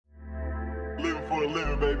for a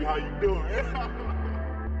living, baby. How you doing?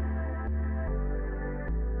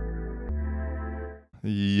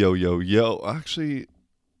 Yo, yo, yo. Actually,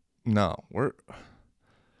 no. We're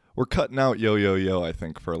cutting out yo, yo, yo, I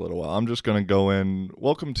think, for a little while. I'm just going to go in.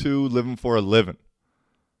 Welcome to Living for a Living.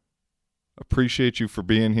 Appreciate you for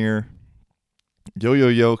being here. Yo, yo,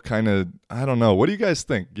 yo, kind of, I don't know. What do you guys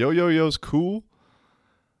think? Yo, yo, yo's cool?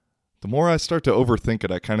 The more I start to overthink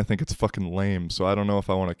it, I kind of think it's fucking lame, so I don't know if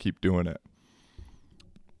I want to keep doing it.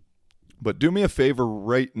 But do me a favor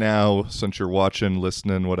right now, since you're watching,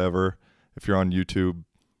 listening, whatever, if you're on YouTube,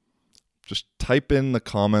 just type in the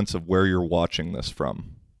comments of where you're watching this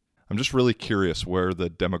from. I'm just really curious where the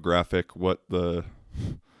demographic, what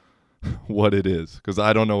it is, because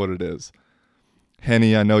I don't know what it is.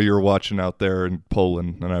 Henny, I know you're watching out there in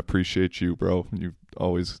Poland, and I appreciate you, bro. You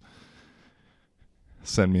always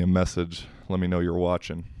send me a message. Let me know you're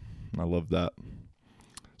watching. I love that.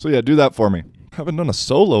 So yeah, do that for me. Haven't done a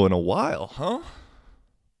solo in a while, huh?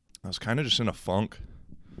 I was kind of just in a funk,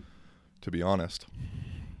 to be honest.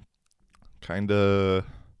 Kind of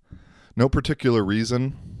no particular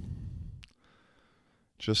reason.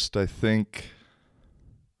 Just, I think,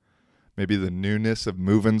 maybe the newness of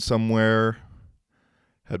moving somewhere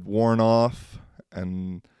had worn off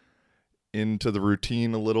and into the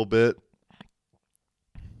routine a little bit.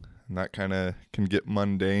 And that kind of can get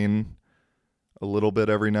mundane a little bit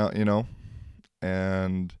every now,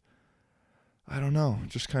 And I don't know,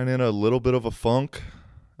 just kind of in a little bit of a funk.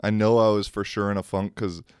 I know I was for sure in a funk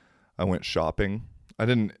because I went shopping. I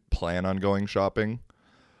didn't plan on going shopping,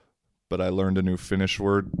 but I learned a new Finnish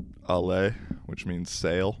word, alle, which means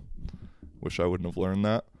sale. Wish I wouldn't have learned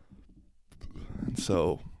that. And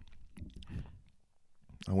so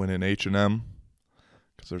I went in H&M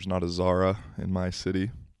because there's not a Zara in my city.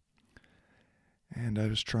 And I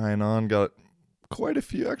was trying on, got quite a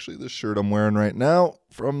few, actually this shirt I'm wearing right now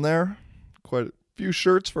from there. Quite a few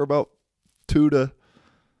shirts for about $2 to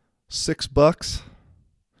 $6,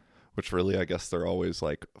 which really I guess they're always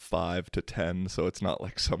like $5 to $10, so it's not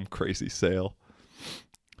like some crazy sale.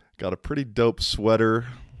 Got a pretty dope sweater,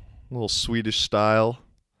 a little Swedish style.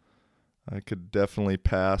 I could definitely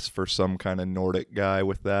pass for some kind of Nordic guy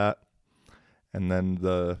with that. And then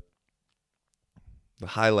the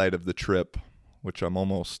highlight of the trip, which I'm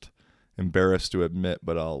almost embarrassed to admit,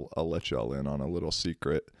 but I'll let y'all in on a little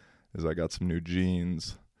secret, is I got some new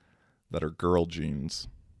jeans that are girl jeans,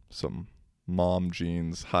 some mom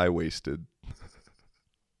jeans, high-waisted.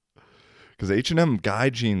 Because H&M guy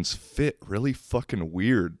jeans fit really fucking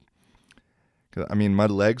weird. I mean, my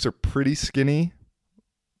legs are pretty skinny,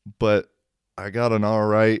 but I got an all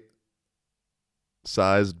right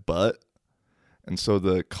sized butt. And so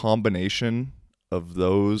the combination of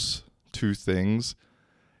those two things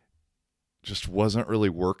just wasn't really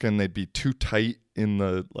working. They'd be too tight in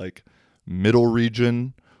the like middle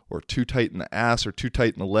region, or too tight in the ass, or too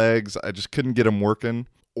tight in the legs. I just couldn't get them working.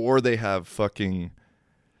 Or they have fucking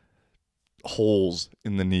holes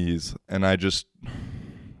in the knees. And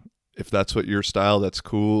if that's what your style, that's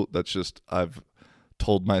cool. That's just, I've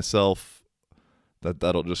told myself that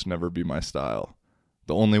that'll just never be my style.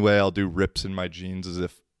 The only way I'll do rips in my jeans is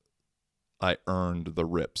if I earned the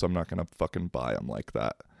rips. I'm not going to fucking buy them like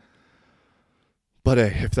that. But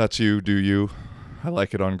hey, if that's you, do you. I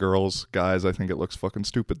like it on girls. Guys, I think it looks fucking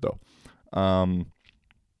stupid though. But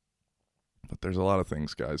there's a lot of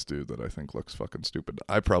things guys do that I think looks fucking stupid.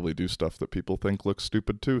 I probably do stuff that people think looks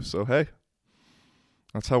stupid too. So hey,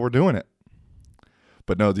 that's how we're doing it.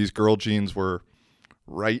 But no, these girl jeans were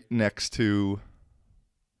right next to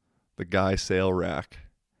the guy sale rack.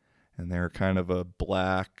 And they're kind of a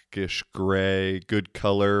blackish gray, good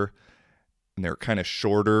color. And they're kind of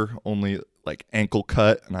shorter, only like ankle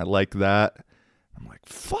cut. And I like that. I'm like,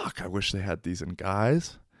 fuck, I wish they had these in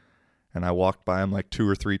guys. And I walked by them like 2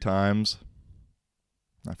 or 3 times.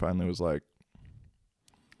 I finally was like,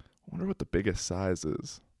 I wonder what the biggest size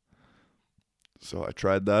is. So I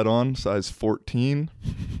tried that on, size 14.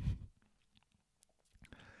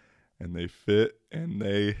 And they fit and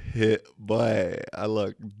they hit. Boy, I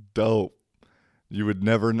look dope. You would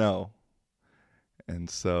never know. And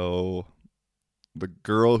so the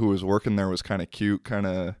girl who was working there was kind of cute, kind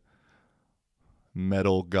of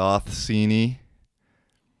metal goth scene-y.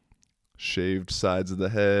 Shaved sides of the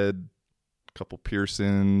head, couple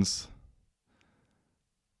piercings.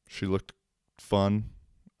 She looked fun.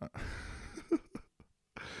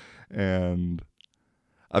 And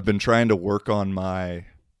I've been trying to work on my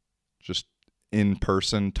just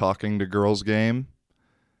in-person talking to girls game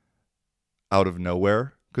out of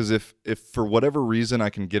nowhere. Because if for whatever reason I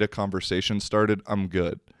can get a conversation started, I'm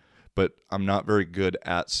good. but I'm not very good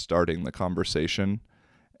at starting the conversation,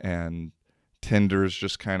 and Tinder's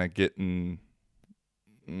just kind of getting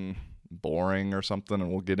boring or something,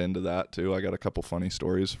 and we'll get into that too. I got a couple funny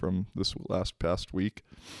stories from this past week.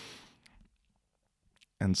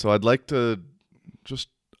 And so I'd like to just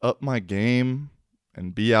up my game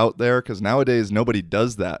and be out there, because nowadays nobody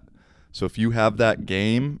does that. So if you have that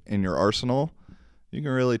game in your arsenal, you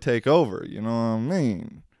can really take over, you know what I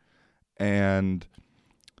mean? And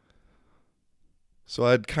so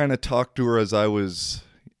I'd kind of talk to her as I was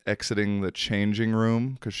exiting the changing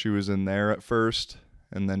room, because she was in there at first,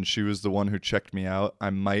 and then she was the one who checked me out. I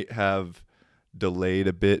might have delayed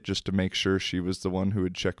a bit just to make sure she was the one who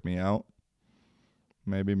would check me out.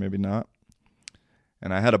 Maybe, maybe not.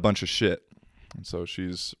 And I had a bunch of shit. And so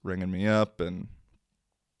she's ringing me up, and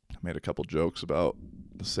I made a couple jokes about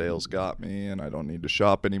the sales got me and I don't need to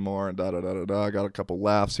shop anymore and da-da-da-da-da. I got a couple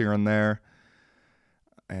laughs here and there.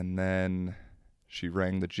 And then she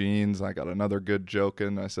rang the jeans. I got another good joke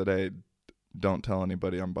in. I said, hey, don't tell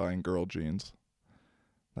anybody I'm buying girl jeans.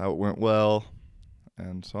 That went well.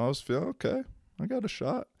 And so I was feeling, okay, I got a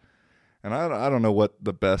shot. And I don't know what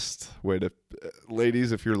the best way to,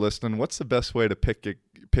 ladies, if you're listening, what's the best way to pick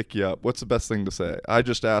you up? What's the best thing to say? I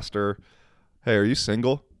just asked her, hey, are you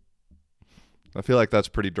single? I feel like that's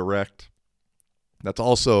pretty direct. That's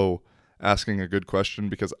also asking a good question,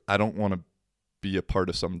 because I don't want to be a part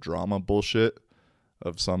of some drama bullshit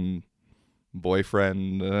of some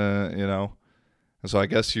boyfriend, you know. And so I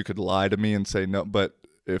guess you could lie to me and say no, but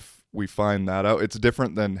if we find that out, it's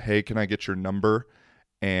different than, hey, can I get your number?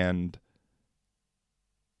 And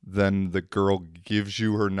then the girl gives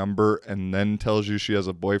you her number and then tells you she has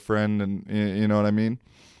a boyfriend, and you know what I mean?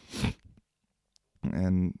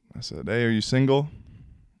 And I said, hey, are you single?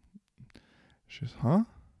 She's, huh?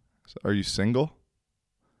 I said, are you single?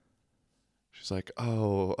 She's like,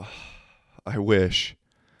 oh, I wish.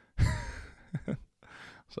 I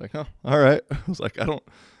was like, oh, all right. I was like, I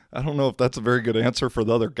don't know if that's a very good answer for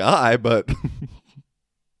the other guy, but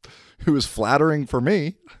it was flattering for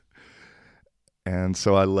me. And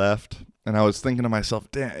so I left, and I was thinking to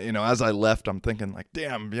myself, damn, you know, as I left, I'm thinking like,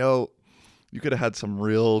 damn, yo, you could have had some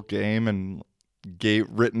real game and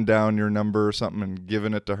written down your number or something and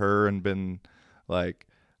given it to her and been like,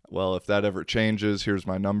 well, if that ever changes, here's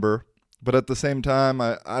my number. But at the same time,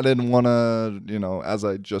 I didn't want to, you know, as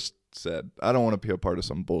I just said, I don't want to be a part of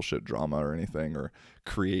some bullshit drama or anything, or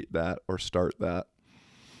create that or start that.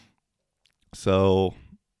 So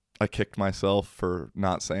I kicked myself for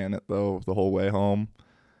not saying it, though, the whole way home.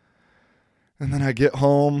 And then I get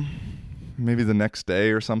home, maybe the next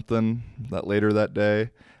day or something, later that day.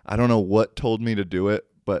 I don't know what told me to do it,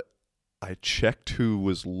 but I checked who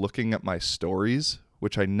was looking at my stories,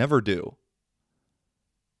 which I never do.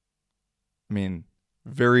 I mean,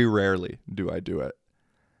 very rarely do I do it.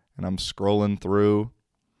 And I'm scrolling through,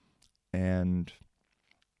 and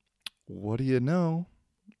what do you know?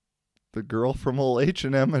 The girl from old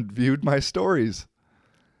H&M had viewed my stories.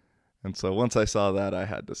 And so once I saw that, I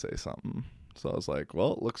had to say something. So I was like,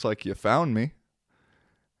 well, it looks like you found me.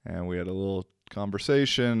 And we had a little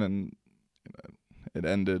conversation, and it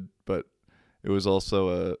ended, but it was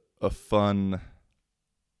also a fun,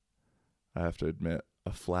 I have to admit,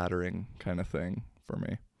 a flattering kind of thing for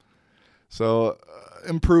me. So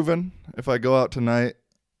improving. If I go out tonight,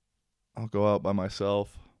 I'll go out by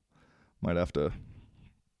myself. Might have to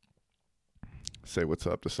say what's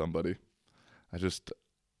up to somebody. I just,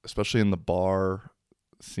 especially in the bar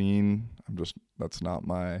scene, that's not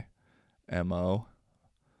my MO.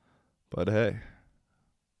 But hey,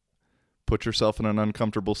 put yourself in an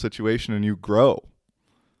uncomfortable situation and you grow.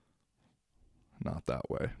 Not that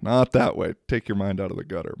way. Not that way. Take your mind out of the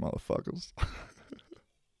gutter, motherfuckers.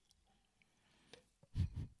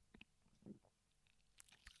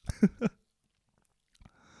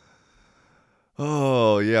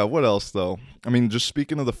 Oh, yeah. What else, though? I mean, just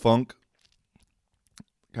speaking of the funk,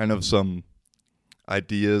 kind of some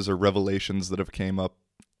ideas or revelations that have came up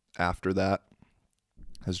after that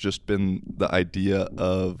has just been the idea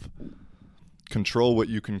of control what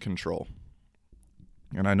you can control.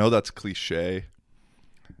 And I know that's cliche,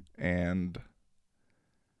 and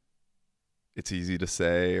it's easy to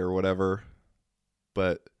say or whatever,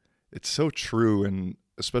 but it's so true, and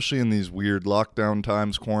especially in these weird lockdown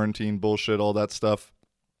times, quarantine bullshit, all that stuff.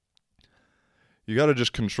 You got to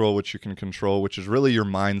just control what you can control, which is really your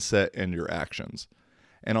mindset and your actions.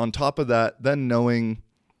 And on top of that, then knowing,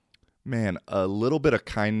 man, a little bit of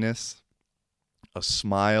kindness, a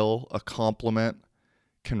smile, a compliment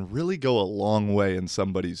can really go a long way in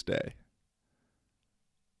somebody's day.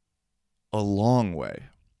 A long way.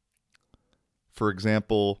 For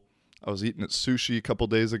example, I was eating at sushi a couple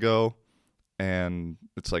days ago, and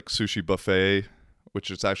it's like sushi buffet, which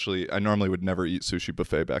is actually, I normally would never eat sushi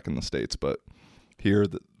buffet back in the States, but here,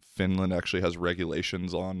 Finland actually has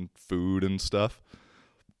regulations on food and stuff.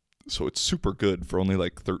 So it's super good for only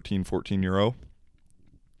like 13, 14 euro.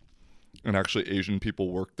 And actually Asian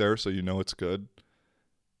people work there, so you know it's good.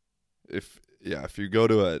 If you go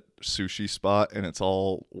to a sushi spot and it's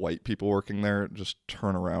all white people working there, just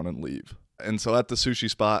turn around and leave. And so at the sushi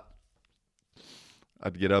spot,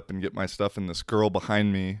 I'd get up and get my stuff, and this girl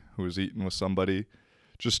behind me who was eating with somebody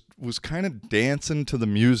just was kind of dancing to the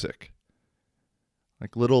music.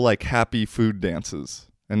 Like little like happy food dances.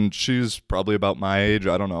 And she's probably about my age,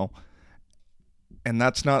 I don't know. And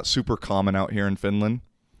that's not super common out here in Finland.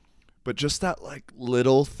 But just that like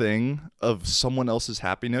little thing of someone else's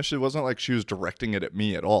happiness, it wasn't like she was directing it at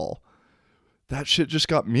me at all. That shit just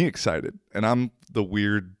got me excited. And I'm the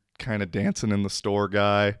weird kind of dancing in the store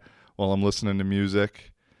guy while I'm listening to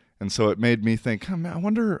music. And so it made me think, oh,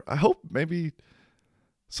 man, I hope maybe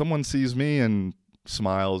someone sees me and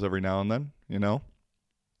smiles every now and then, you know?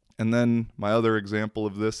 And then my other example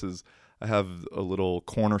of this is I have a little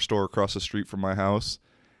corner store across the street from my house,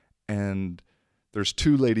 and there's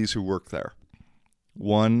two ladies who work there.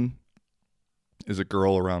 One is a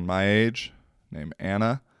girl around my age named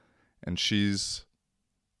Anna, and she's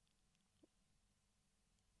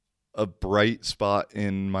a bright spot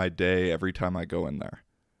in my day every time I go in there.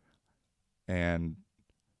 And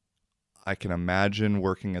I can imagine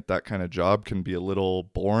working at that kind of job can be a little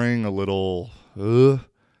boring, a little,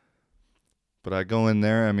 but I go in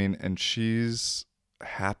there, and she's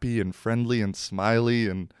happy and friendly and smiley,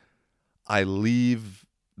 and I leave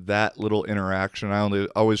that little interaction. I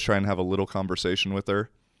always try and have a little conversation with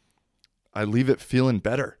her. I leave it feeling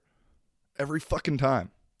better every fucking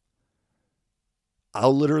time.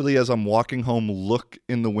 I'll literally, as I'm walking home, look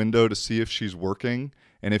in the window to see if she's working.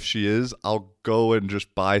 And if she is, I'll go and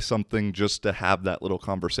just buy something just to have that little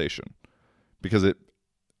conversation, because it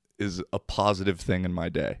is a positive thing in my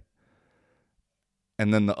day.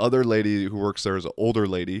 And then the other lady who works there is an older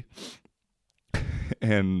lady.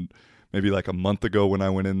 And maybe like a month ago when I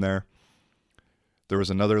went in there was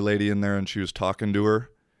another lady in there, and she was talking to her.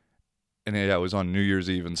 And yeah, it was on New Year's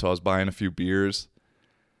Eve, and so I was buying a few beers.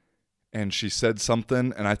 And she said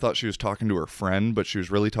something, and I thought she was talking to her friend, but she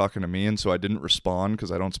was really talking to me, and so I didn't respond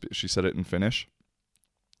because she said it in Finnish.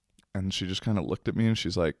 And she just kind of looked at me, and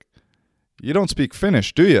she's like, "You don't speak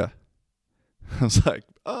Finnish, do you?" I was like,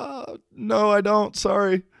 "No, I don't,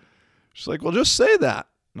 sorry." She's like, "Well, just say that."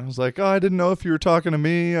 And I was like, "Oh, I didn't know if you were talking to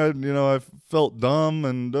me. I felt dumb,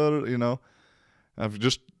 and, I've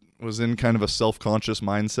just was in kind of a self-conscious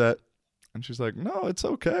mindset." And she's like, "No, it's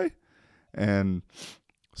okay." And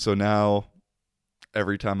so now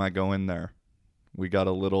every time I go in there, we got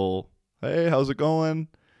a little, "Hey, how's it going?"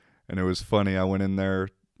 And it was funny. I went in there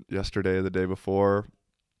yesterday, the day before,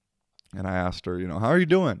 and I asked her, "How are you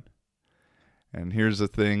doing?" And here's the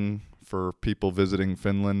thing for people visiting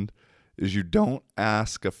Finland is you don't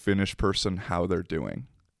ask a Finnish person how they're doing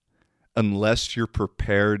unless you're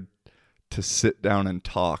prepared to sit down and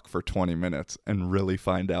talk for 20 minutes and really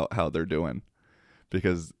find out how they're doing.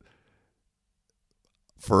 Because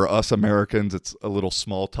for us Americans, it's a little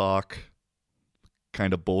small talk,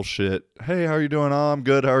 kind of bullshit. "Hey, how are you doing?" "Oh, I'm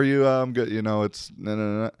good. How are you?" "I'm good." It's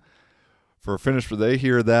no. For a Finnish, they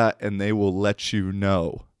hear that and they will let you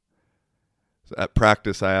know. So at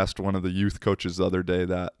practice, I asked one of the youth coaches the other day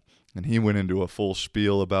that, and he went into a full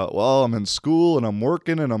spiel about, "Well, I'm in school and I'm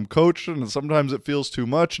working and I'm coaching, and sometimes it feels too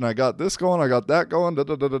much, and I got this going, I got that going, da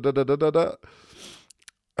da da da da da da da."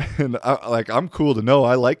 And I'm cool to know.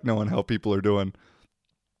 I like knowing how people are doing.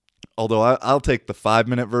 Although I'll take the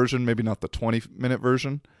 5-minute version, maybe not the 20-minute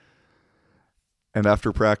version. And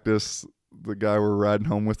after practice, the guy we're riding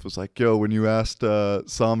home with was like, "Yo, when you asked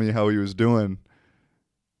Sami how he was doing,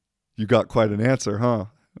 you got quite an answer, huh?"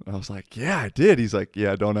 And I was like, "Yeah, I did." He's like,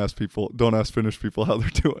 "Yeah, don't ask Finnish people how they're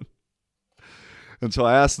doing." And so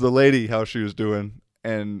I asked the lady how she was doing,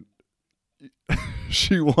 and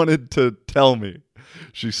she wanted to tell me.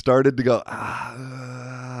 She started to go,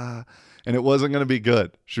 and it wasn't going to be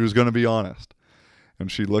good. She was going to be honest.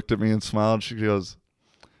 And she looked at me and smiled. She goes,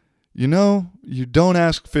 "You don't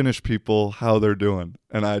ask Finnish people how they're doing."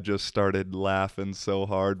 And I just started laughing so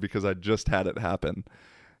hard because I just had it happen.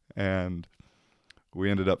 And we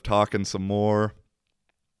ended up talking some more.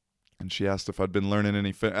 And she asked if I'd been learning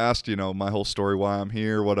any asked, my whole story, why I'm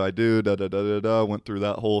here, what I do, da-da-da-da-da. Went through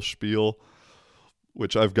that whole spiel,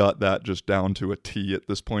 which I've got that just down to a T at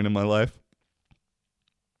this point in my life.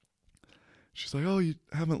 She's like, "Oh, you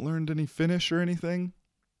haven't learned any Finnish or anything?"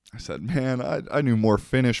 I said, man, I knew more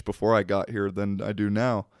Finnish before I got here than I do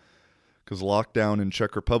now. Because lockdown in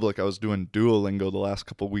Czech Republic, I was doing Duolingo the last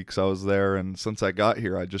couple weeks I was there. And since I got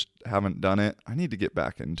here, I just haven't done it. I need to get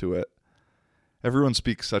back into it. Everyone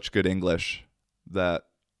speaks such good English that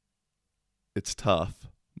it's tough,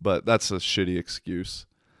 but that's a shitty excuse.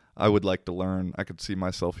 I would like to learn. I could see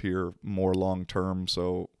myself here more long term,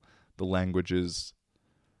 so the language is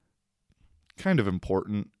kind of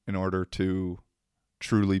important in order to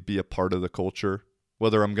truly be a part of the culture.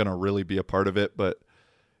 Whether I'm going to really be a part of it, but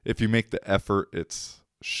if you make the effort, it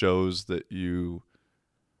shows that you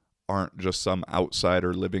aren't just some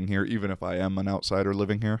outsider living here, even if I am an outsider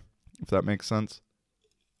living here, if that makes sense.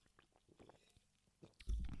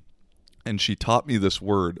 And she taught me this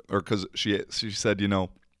word, or because she said, you know,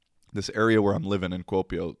 this area where I'm living in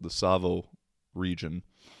Kuopio, the Savo region,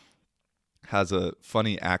 has a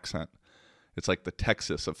funny accent. It's like the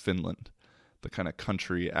Texas of Finland, the kind of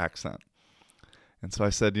country accent. And so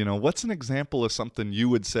I said, you know, what's an example of something you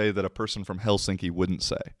would say that a person from Helsinki wouldn't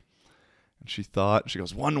say? And she thought, she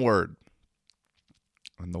goes, one word.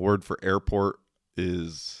 And the word for airport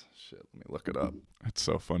is, shit, let me look it up. It's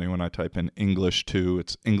so funny when I type in English to,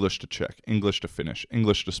 it's English to Czech, English to Finnish,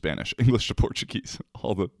 English to Spanish, English to Portuguese,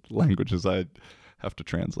 all the languages I have to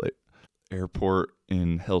translate. Airport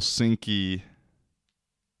in Helsinki,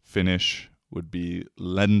 Finnish would be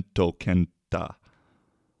lentokenttä.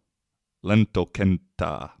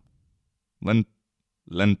 Lentokenttä.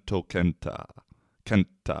 Lentokenttä.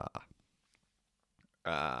 Kenttä.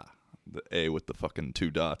 The A with the fucking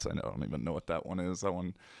 2 dots. I don't even know what that one is. That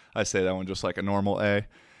one, I say that one just like a normal A.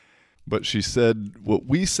 But she said what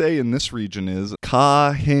we say in this region is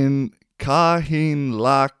kahin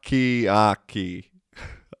lakiaki.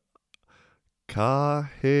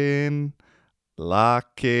 Kahin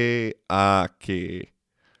lakiaki.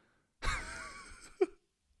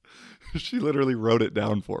 She literally wrote it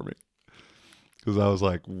down for me. Because I was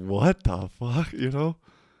like, what the fuck, you know?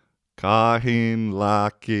 Kahin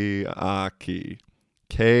lakiaki.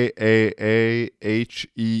 Kaaheen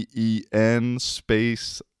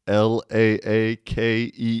space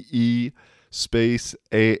Laakee space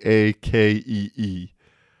Aakee.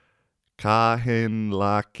 Kahin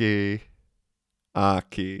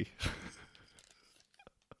lakiaki.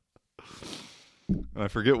 I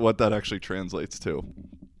forget what that actually translates to.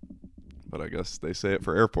 But I guess they say it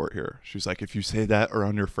for airport here. She's like, if you say that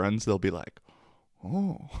around your friends, they'll be like,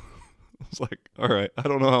 oh. I was like, all right, I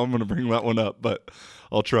don't know how I'm going to bring that one up, but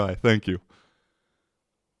I'll try. Thank you.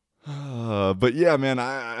 But yeah, man,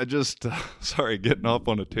 I just, sorry, getting off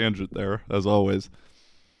on a tangent there, as always.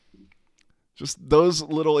 Just those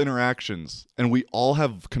little interactions. And we all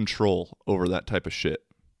have control over that type of shit.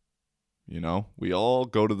 You know, we all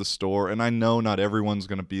go to the store, and I know not everyone's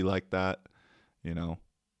going to be like that, you know.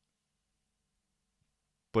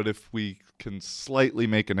 But if we can slightly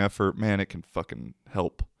make an effort, man, it can fucking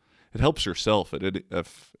help. It helps yourself,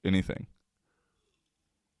 if anything.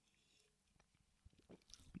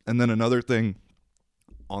 And then another thing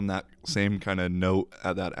on that same kind of note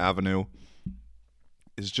at that avenue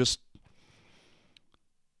is just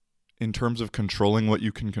in terms of controlling what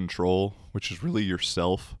you can control, which is really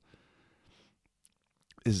yourself,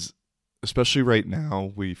 is especially right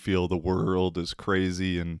now we feel the world is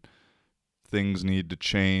crazy and things need to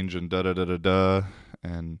change and da-da-da-da-da.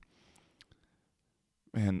 And,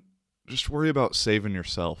 man, just worry about saving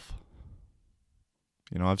yourself.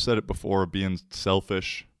 You know, I've said it before, being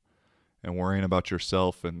selfish and worrying about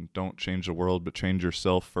yourself, and don't change the world, but change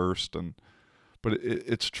yourself first. But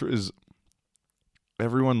it's true, is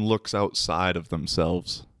everyone looks outside of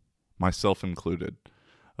themselves, myself included,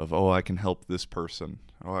 of, oh, I can help this person.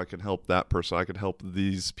 Oh, I can help that person. I could help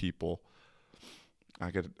these people.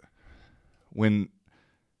 When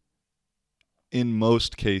in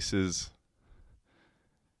most cases,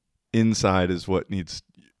 inside is what needs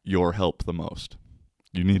your help the most.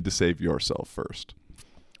 You need to save yourself first.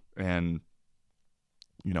 And,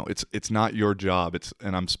 you know, it's not your job.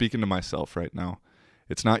 And I'm speaking to myself right now.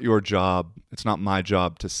 It's not your job. It's not my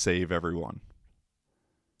job to save everyone.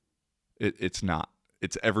 It's not.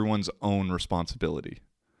 It's everyone's own responsibility.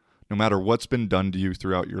 No matter what's been done to you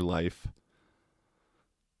throughout your life,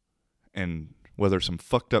 and whether some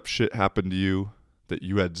fucked up shit happened to you that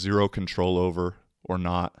you had zero control over or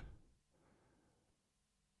not,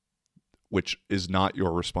 which is not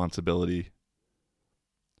your responsibility,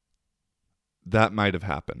 that might have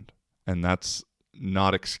happened. And that's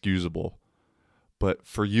not excusable. But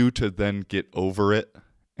for you to then get over it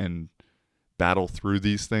and battle through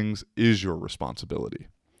these things is your responsibility.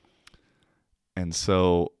 And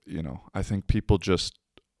so, you know, I think people just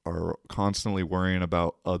are constantly worrying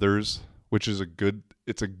about others, which is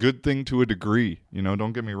it's a good thing to a degree,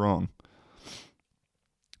 don't get me wrong.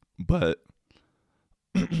 But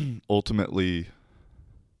ultimately,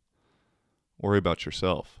 worry about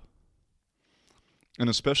yourself. And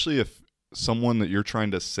especially if someone that you're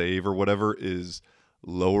trying to save or whatever is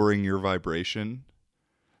lowering your vibration,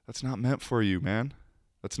 that's not meant for you, man.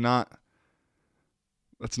 That's not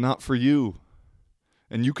for you.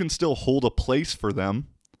 And you can still hold a place for them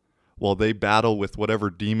while they battle with whatever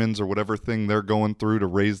demons or whatever thing they're going through to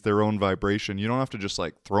raise their own vibration. You don't have to just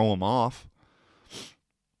throw them off.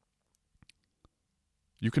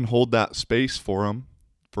 You can hold that space for them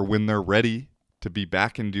for when they're ready to be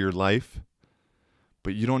back into your life.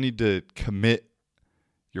 But you don't need to commit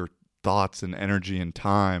your thoughts and energy and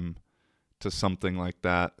time to something like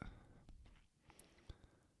that.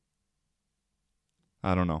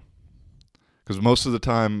 I don't know. Because most of the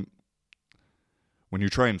time, when you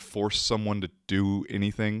try and force someone to do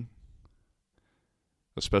anything,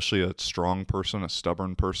 especially a strong person, a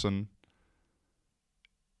stubborn person,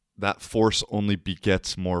 that force only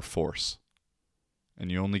begets more force. And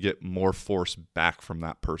you only get more force back from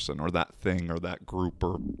that person or that thing or that group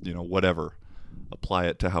or, whatever. Apply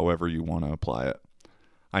it to however you want to apply it.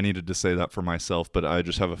 I needed to say that for myself, but I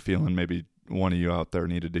just have a feeling maybe one of you out there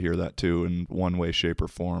needed to hear that too in one way, shape, or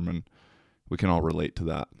form, and we can all relate to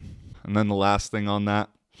that. And then the last thing on that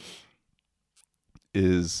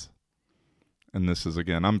is, and this is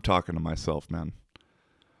again, I'm talking to myself, man.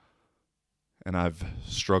 And I've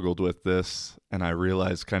struggled with this, and I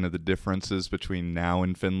realize kind of the differences between now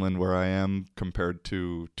in Finland where I am compared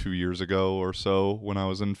to 2 years ago or so when I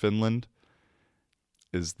was in Finland,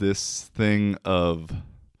 is this thing of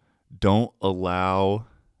don't allow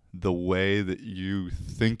the way that you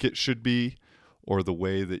think it should be or the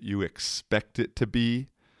way that you expect it to be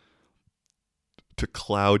to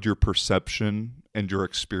cloud your perception and your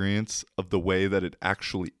experience of the way that it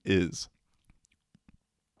actually is.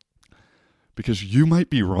 Because you might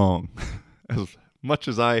be wrong. As much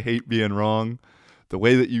as I hate being wrong, the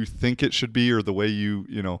way that you think it should be or the way you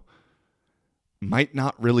might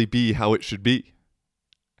not really be how it should be.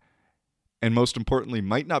 And most importantly,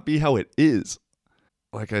 might not be how it is.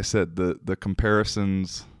 Like I said, the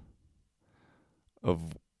comparisons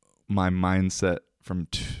of my mindset from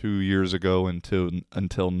 2 years ago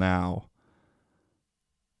until now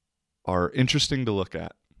are interesting to look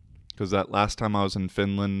at. Because that last time I was in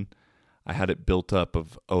Finland, I had it built up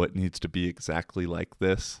of, it needs to be exactly like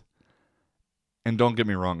this. And don't get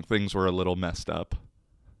me wrong, things were a little messed up.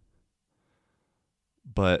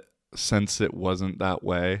 But since it wasn't that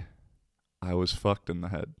way, I was fucked in the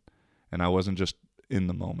head. And I wasn't just in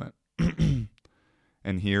the moment.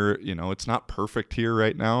 And here, it's not perfect here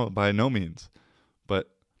right now by no means. But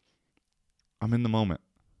I'm in the moment.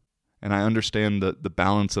 And I understand the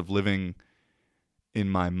balance of living in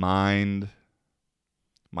my mind,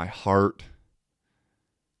 my heart,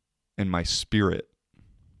 and my spirit,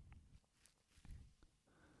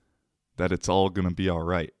 that it's all going to be all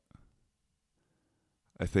right.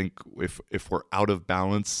 I think if we're out of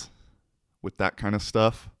balance with that kind of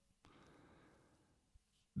stuff,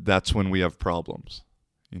 that's when we have problems.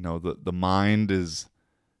 The mind is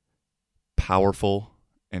powerful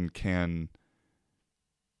and can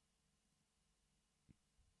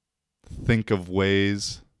think of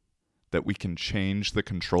ways that we can change the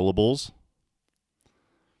controllables.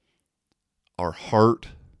 Our heart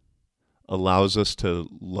allows us to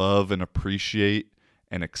love and appreciate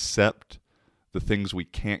and accept the things we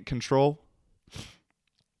can't control.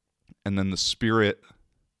 And then the spirit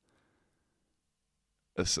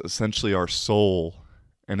is essentially our soul,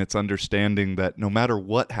 and it's understanding that no matter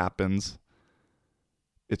what happens,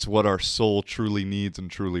 it's what our soul truly needs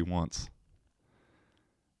and truly wants.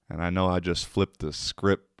 And I know I just flipped the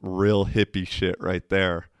script real hippie shit right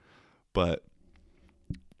there, but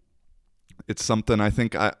it's something I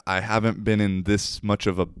think I haven't been in this much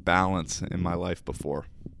of a balance in my life before.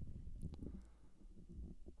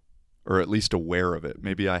 Or at least aware of it.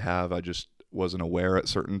 Maybe I have, I just wasn't aware at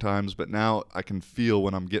certain times, but now I can feel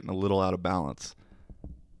when I'm getting a little out of balance.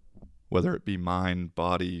 Whether it be mind,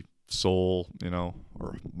 body, soul,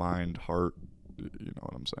 or mind, heart, you know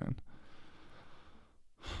what I'm saying.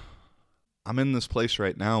 I'm in this place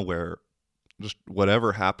right now where just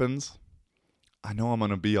whatever happens, I know I'm going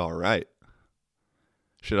to be all right.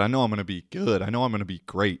 Shit, I know I'm going to be good. I know I'm going to be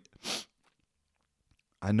great.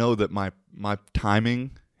 I know that my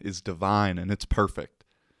timing is divine and it's perfect.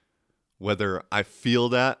 Whether I feel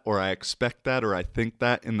that or I expect that or I think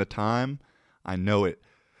that in the time, I know it.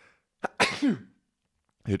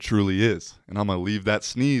 It truly is. And I'm going to leave that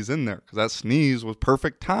sneeze in there because that sneeze was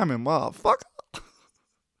perfect timing. Wow, fuck.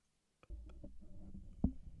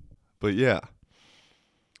 But yeah.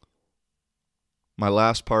 My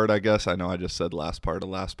last part, I guess. I know I just said last part.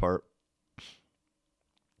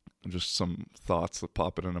 Just some thoughts that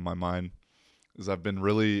pop into my mind. Is I've been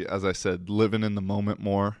really, as I said, living in the moment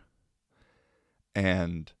more.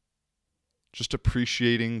 And just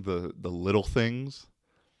appreciating the little things.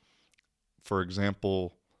 For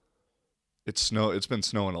example, it's been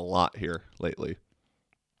snowing a lot here lately.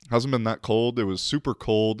 Hasn't been that cold. It was super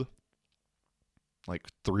cold like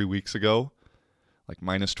 3 weeks ago, like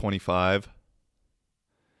minus 25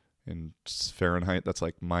 in Fahrenheit. That's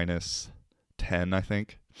like minus 10, I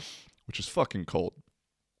think, which is fucking cold.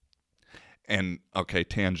 And okay,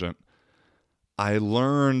 tangent. I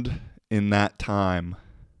learned in that time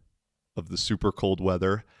of the super cold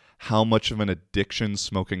weather how much of an addiction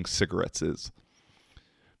smoking cigarettes is.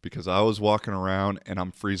 Because I was walking around and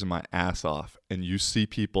I'm freezing my ass off, and you see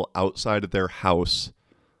people outside of their house,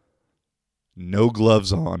 no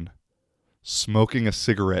gloves on, smoking a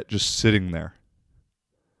cigarette, just sitting there.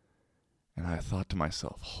 And I thought to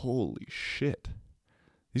myself, holy shit,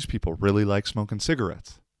 these people really like smoking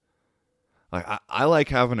cigarettes. Like I like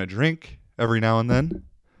having a drink every now and then,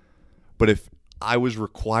 but if I was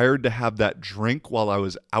required to have that drink while I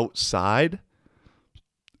was outside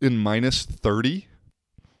in minus 30,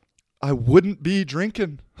 I wouldn't be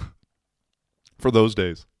drinking for those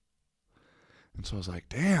days. And so I was like,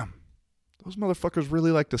 damn, those motherfuckers really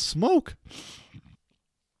like to smoke.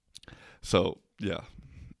 So, yeah,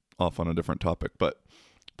 off on a different topic. But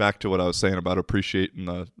back to what I was saying about appreciating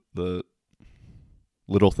the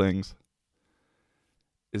little things,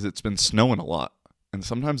 is it's been snowing a lot. And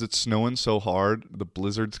sometimes it's snowing so hard, the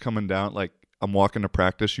blizzard's coming down. Like, I'm walking to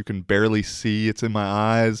practice, you can barely see. It's in my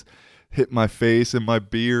eyes, hit my face, in my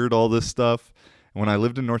beard, all this stuff. And when I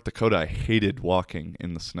lived in North Dakota, I hated walking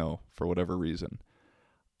in the snow for whatever reason.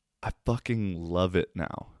 I fucking love it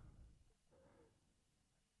now.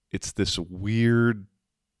 It's this weird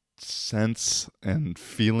sense and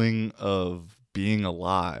feeling of being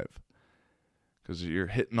alive. Because you're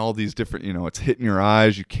hitting all these different, it's hitting your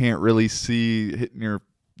eyes. You can't really see, hitting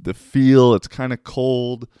the feel. It's kind of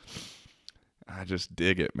cold. I just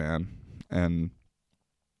dig it, man. And,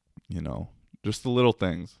 just the little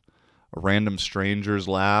things. A random stranger's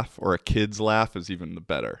laugh or a kid's laugh is even the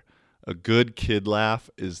better. A good kid laugh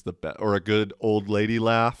is the best. Or a good old lady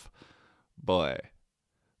laugh. Boy,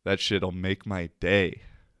 that shit'll make my day.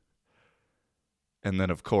 And then,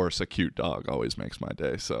 of course, a cute dog always makes my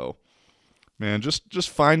day. So, man, just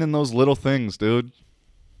finding those little things, dude.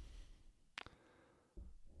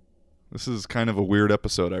 This is kind of a weird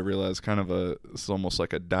episode, I realize. It's almost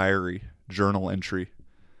like a diary, journal entry.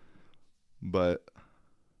 But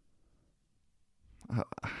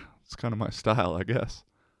it's kind of my style, I guess.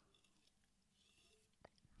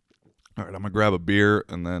 All right, I'm going to grab a beer,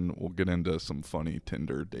 and then we'll get into some funny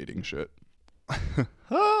Tinder dating shit.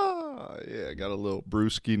 Yeah, got a little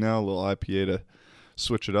brewski now, a little IPA to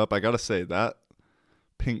switch it up. I got to say, that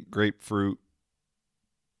pink grapefruit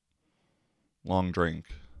long drink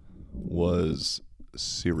was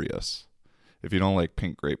serious. If you don't like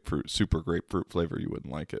pink grapefruit, super grapefruit flavor, you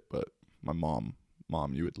wouldn't like it. But my mom,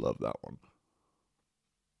 you would love that one.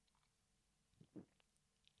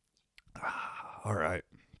 All right.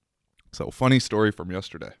 So, funny story from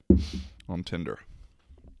yesterday on Tinder.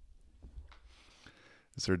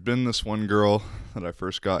 There had been this one girl that I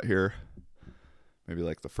first got here, maybe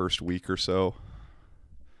like the first week or so.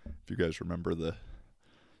 If you guys remember the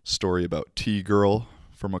story about T-Girl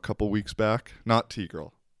from a couple weeks back. Not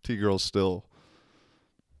T-Girl. T-Girl's still,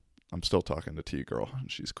 I'm still talking to T-Girl,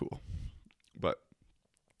 and she's cool. But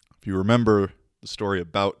if you remember the story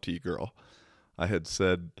about T-Girl, I had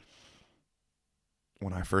said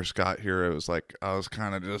when I first got here, it was like I was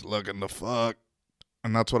kind of just looking to fuck,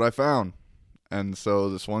 and that's what I found. And so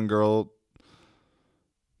this one girl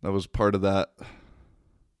that was part of that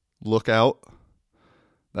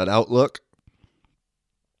outlook,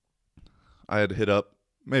 I had hit up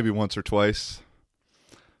maybe once or twice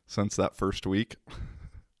since that first week.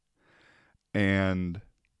 And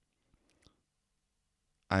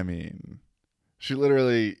I mean, she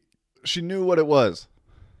knew what it was.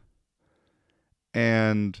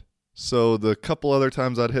 And so the couple other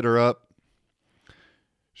times I'd hit her up,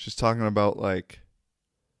 she's talking about, like,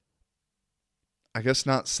 I guess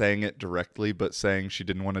not saying it directly, but saying she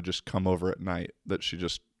didn't want to just come over at night, that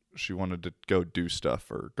she wanted to go do stuff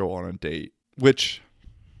or go on a date, which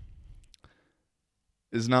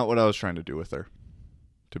is not what I was trying to do with her,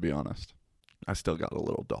 to be honest. I still got a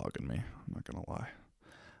little dog in me, I'm not going to lie.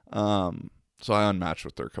 So I unmatched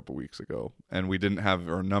with her a couple weeks ago, and we didn't have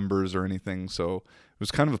our numbers or anything, so it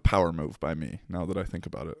was kind of a power move by me, now that I think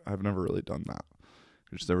about it. I've never really done that,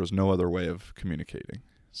 because there was no other way of communicating.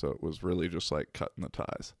 So it was really just like cutting the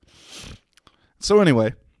ties. So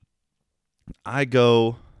anyway, I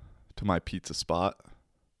go to my pizza spot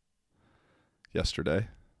yesterday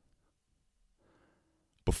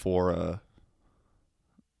before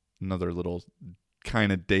another little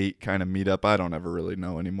kind of date, kind of meetup. I don't ever really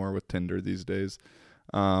know anymore with Tinder these days.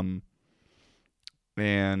 And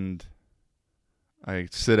I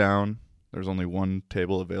sit down. There's only one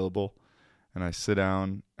table available. And I sit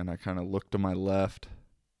down and I kind of look to my left.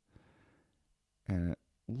 And it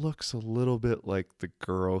looks a little bit like the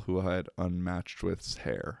girl who I had unmatched with's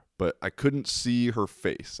hair. But I couldn't see her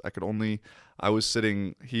face. I was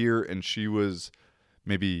sitting here and she was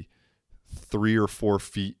maybe 3 or 4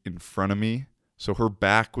 feet in front of me. So her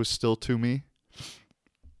back was still to me.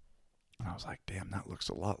 And I was like, damn, that looks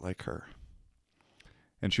a lot like her.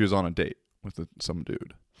 And she was on a date with some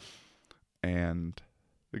dude. And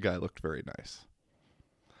the guy looked very nice.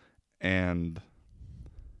 And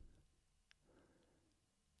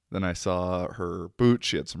then I saw her boots.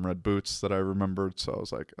 She had some red boots that I remembered. So I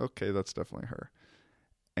was like, okay, that's definitely her.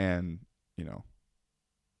 And,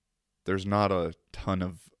 there's not a ton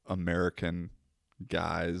of American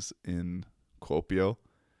guys in Kuopio,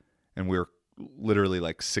 and we were literally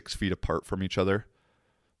like 6 feet apart from each other.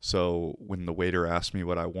 So when the waiter asked me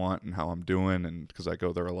what I want and how I'm doing, and because I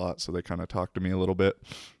go there a lot, so they kind of talked to me a little bit,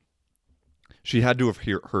 she had to have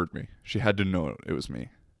heard me. She had to know it was me.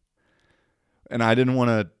 And I didn't want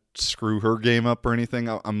to screw her game up or anything.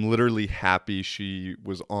 I'm literally happy she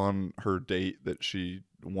was on her date that she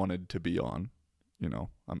wanted to be on.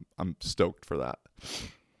 I'm stoked for that.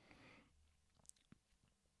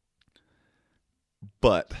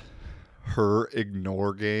 But her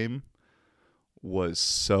ignore game was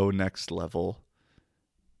so next level.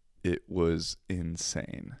 It was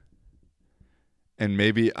insane. And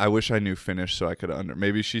maybe I wish I knew Finnish so I could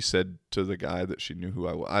maybe she said to the guy that she knew who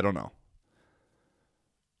I was. I don't know.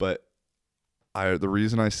 But the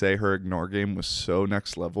reason I say her ignore game was so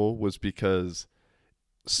next level was because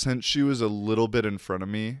since she was a little bit in front of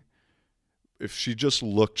me, if she just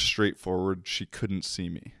looked straight forward, she couldn't see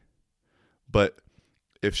me. But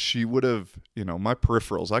if she would have, my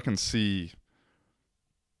peripherals, I can see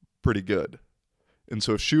pretty good. And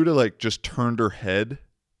so if she would have just turned her head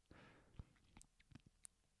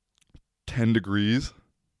 10 degrees,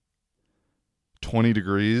 20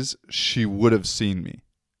 degrees, she would have seen me.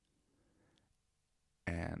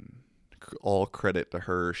 And all credit to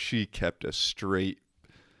her, she kept a straight,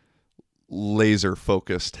 laser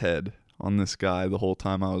focused head on this guy the whole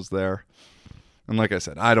time I was there. And like I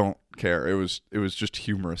said, I don't care. It was just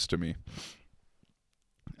humorous to me.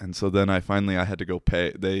 And so then I had to go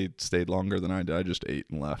pay. They stayed longer than I did. I just ate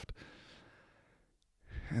and left.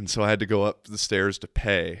 And so I had to go up the stairs to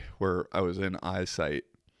pay where I was in eyesight.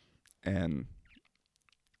 And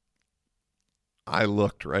I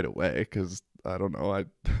looked right away because, I don't know, it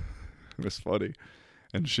was funny.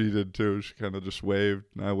 And she did too. She kind of just waved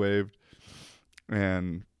and I waved.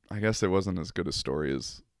 And I guess it wasn't as good a story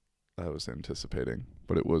as I was anticipating,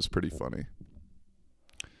 but it was pretty funny.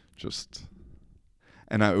 It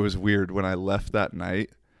was weird. When I left that night,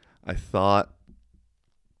 I thought,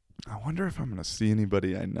 I wonder if I'm going to see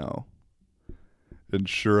anybody I know. And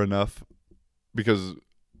sure enough, because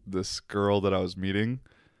this girl that I was meeting,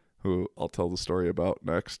 who I'll tell the story about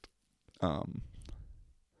next,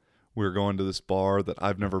 we were going to this bar that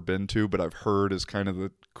I've never been to, but I've heard is kind of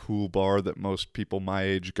the cool bar that most people my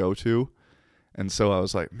age go to. And so I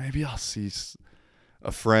was like, maybe I'll see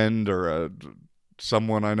a friend or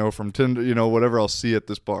someone I know from Tinder, whatever I'll see at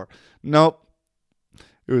this bar. Nope.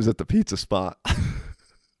 It was at the pizza spot.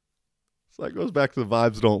 So it goes back to the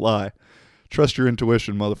vibes don't lie. Trust your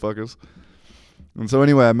intuition, motherfuckers. And so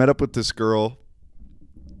anyway, I met up with this girl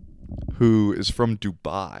who is from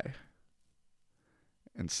Dubai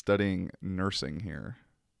and studying nursing here.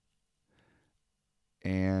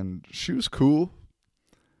 And she was cool,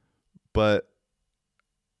 but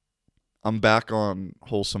I'm back on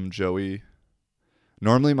wholesome Joey.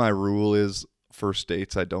 Normally my rule is first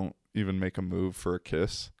dates, I don't even make a move for a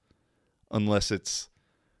kiss unless it's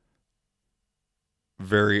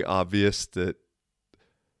very obvious that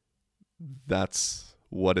that's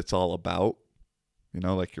what it's all about.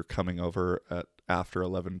 Like you're coming over at after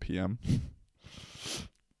 11 p.m.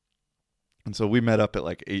 And so we met up at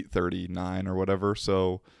 8:30, 9 or whatever.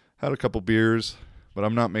 So had a couple beers, but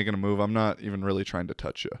I'm not making a move. I'm not even really trying to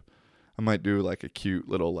touch you. I might do a cute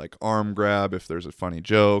little arm grab if there's a funny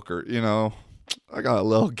joke or, I got a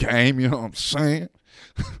little game, you know what I'm saying?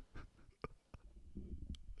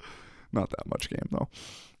 Not that much game, though.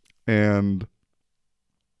 And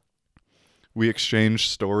we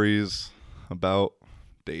exchanged stories about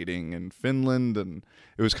dating in Finland, and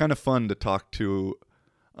it was kind of fun to talk to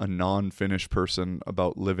a non-Finnish person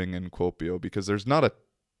about living in Kuopio, because there's not a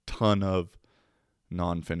ton of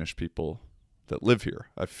non-Finnish people that live here.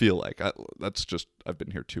 I feel like I've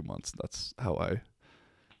been here 2 months. That's how I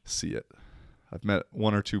see it. I've met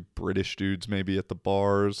one or two British dudes maybe at the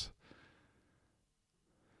bars.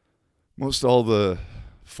 Most all the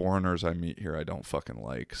foreigners I meet here I don't fucking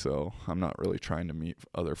like, so I'm not really trying to meet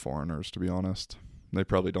other foreigners, to be honest. They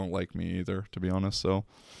probably don't like me either, to be honest, so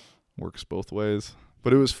works both ways.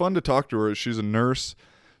 But it was fun to talk to her. She's a nurse,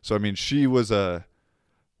 so I mean, she was a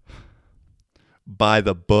by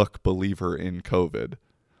the book believer in COVID,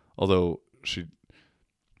 although she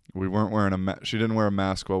didn't wear a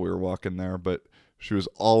mask while we were walking there, but she was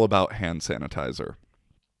all about hand sanitizer.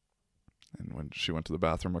 And when she went to the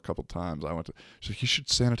bathroom a couple times, she's like, you should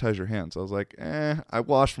sanitize your hands. I was like, I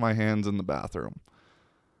wash my hands in the bathroom.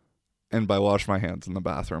 And by wash my hands in the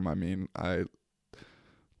bathroom, I mean I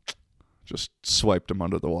just swiped them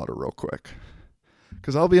under the water real quick.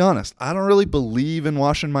 Because I'll be honest, I don't really believe in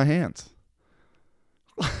washing my hands.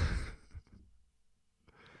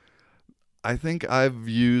 I think I've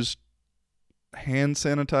used hand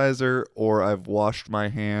sanitizer or I've washed my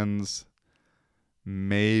hands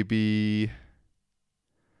maybe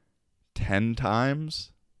 10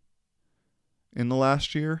 times in the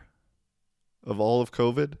last year of all of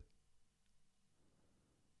COVID.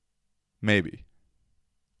 Maybe.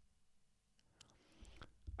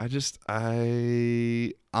 I'm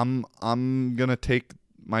gonna take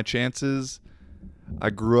my chances. I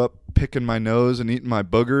grew up picking my nose and eating my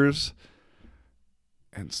boogers,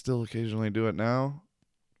 and still occasionally do it now.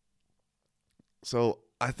 So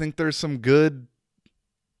I think there's some good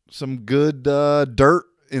dirt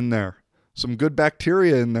in there, some good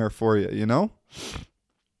bacteria in there for you, you know.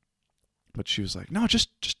 But she was like, "No, just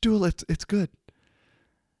do it. It's good."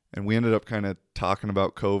 And we ended up kind of talking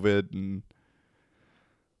about COVID, and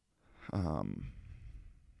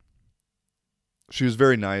she was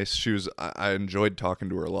very nice. I enjoyed talking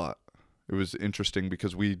to her a lot. It was interesting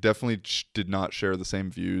because we definitely did not share the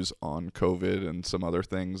same views on COVID and some other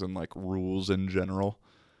things and like rules in general.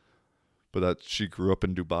 But that she grew up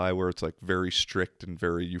in Dubai, where it's like very strict and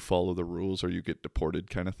very, you follow the rules or you get deported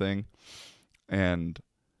kind of thing. And,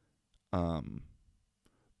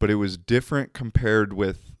 but it was different compared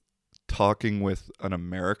with talking with an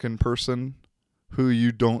American person who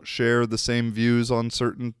you don't share the same views on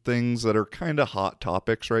certain things that are kind of hot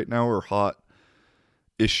topics right now, or hot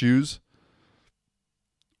issues.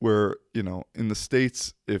 Where, you know, in the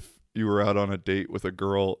States, if you were out on a date with a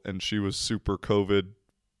girl and she was super COVID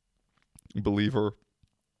believer,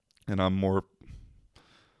 and I'm more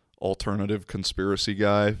alternative conspiracy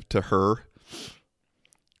guy to her,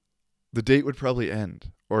 the date would probably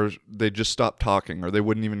end, or they'd just stop talking, or they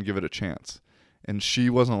wouldn't even give it a chance. And she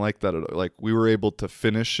wasn't like that at all. Like, we were able to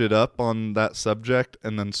finish it up on that subject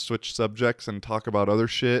and then switch subjects and talk about other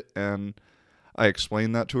shit. And I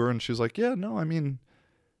explained that to her, and she's like, yeah, no, I mean,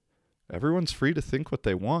 everyone's free to think what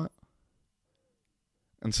they want.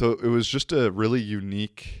 And so it was just a really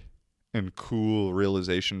unique and cool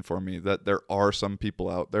realization for me that there are some people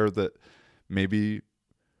out there that maybe,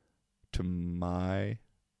 to my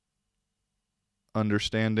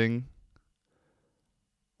understanding,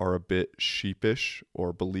 are a bit sheepish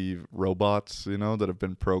or believe robots, you know, that have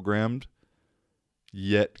been programmed,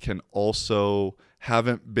 yet can also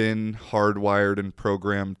haven't been hardwired and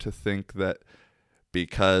programmed to think that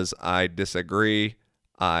because I disagree,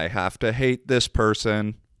 I have to hate this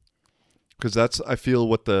person. Because that's, I feel,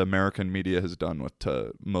 what the American media has done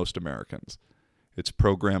to most Americans. It's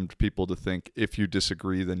programmed people to think if you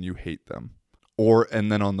disagree, then you hate them.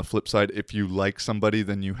 And then on the flip side, if you like somebody,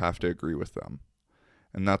 then you have to agree with them.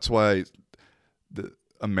 And that's why the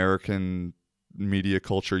American media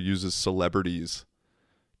culture uses celebrities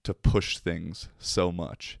to push things so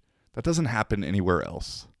much. That doesn't happen anywhere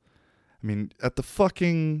else. I mean, at the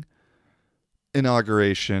fucking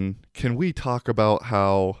inauguration, can we talk about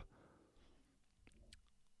how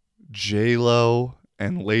J-Lo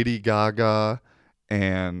and Lady Gaga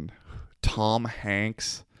and Tom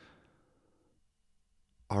Hanks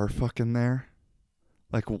are fucking there?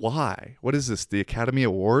 Like, why? What is this, the Academy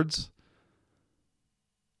Awards?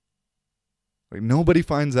 Like, nobody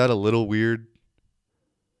finds that a little weird?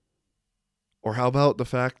 Or how about the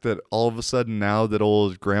fact that all of a sudden, now that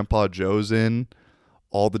old Grandpa Joe's in,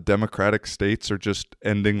 all the Democratic states are just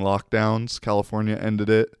ending lockdowns. California ended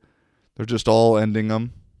it. They're just all ending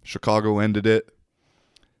them. Chicago ended it.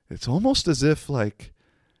 It's almost as if like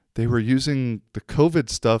they were using the COVID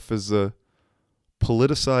stuff as a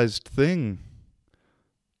politicized thing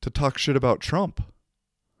to talk shit about Trump.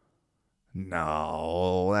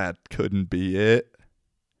 No, that couldn't be it.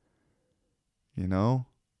 You know?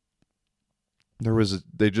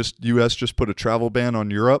 US just put a travel ban on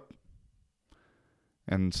Europe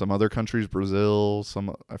and some other countries, Brazil,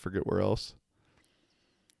 I forget where else.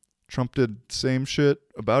 Trump did same shit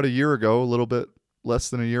about a year ago, a little bit less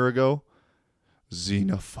than a year ago.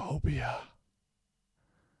 Xenophobia.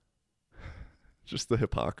 Just the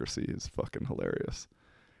hypocrisy is fucking hilarious.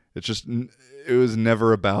 It was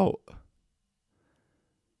never about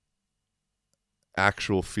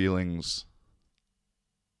actual feelings,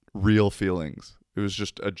 real feelings. It was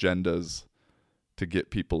just agendas to get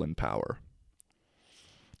people in power.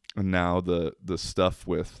 And now the stuff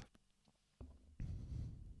with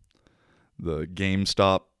the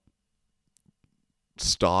GameStop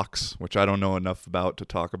stocks, which I don't know enough about to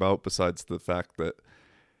talk about, besides the fact that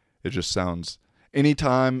it just sounds,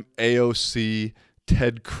 anytime AOC,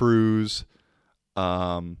 Ted Cruz,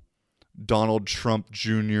 Donald Trump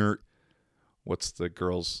Jr., what's the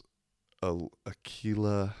girl's,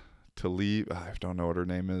 Akila Tlaib, I don't know what her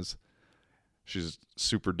name is. She's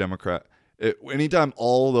super Democrat. Anytime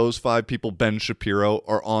all those five people, Ben Shapiro,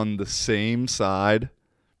 are on the same side,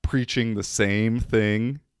 preaching the same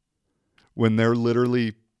thing, when they're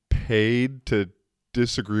literally paid to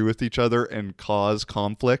disagree with each other and cause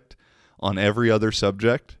conflict on every other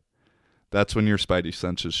subject, that's when your spidey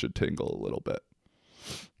senses should tingle a little bit.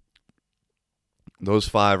 Those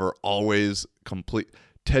five are always complete.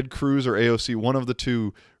 Ted Cruz or AOC, one of the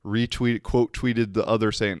two, quote tweeted the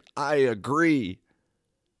other saying, "I agree."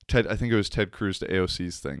 I think it was Ted Cruz to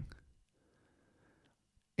AOC's thing.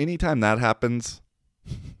 Anytime that happens,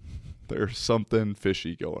 there's something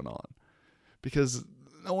fishy going on. Because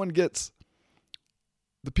no one gets,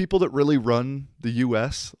 the people that really run the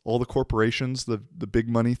U.S., all the corporations, the big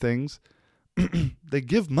money things, they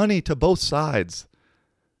give money to both sides.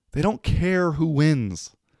 They don't care who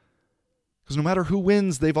wins. Because no matter who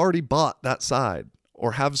wins, they've already bought that side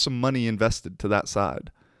or have some money invested to that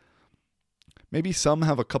side. Maybe some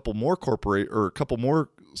have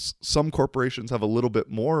some corporations have a little bit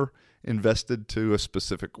more invested to a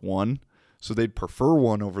specific one, so they'd prefer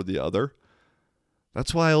one over the other.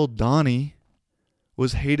 That's why old Donnie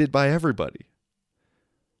was hated by everybody.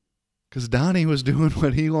 Because Donnie was doing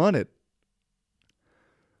what he wanted.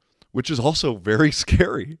 Which is also very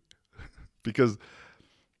scary. Because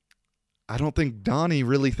I don't think Donnie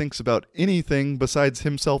really thinks about anything besides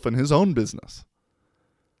himself and his own business.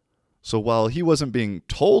 So while he wasn't being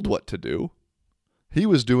told what to do, he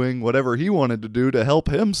was doing whatever he wanted to do to help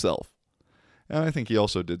himself. And I think he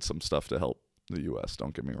also did some stuff to help the U.S.,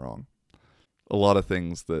 don't get me wrong. A lot of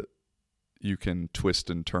things that you can twist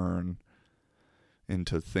and turn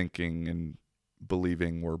into thinking and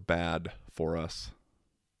believing were bad for us.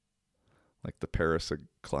 Like the Paris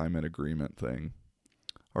Climate Agreement thing.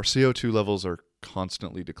 Our CO2 levels are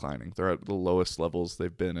constantly declining. They're at the lowest levels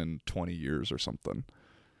they've been in 20 years or something.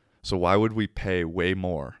 So why would we pay way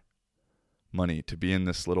more money to be in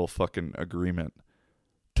this little fucking agreement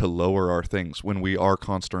to lower our things when we are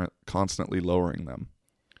constantly lowering them?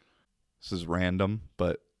 This is random,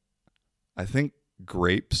 but I think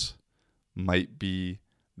grapes might be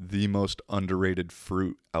the most underrated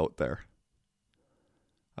fruit out there.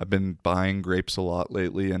 I've been buying grapes a lot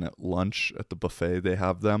lately, and at lunch at the buffet they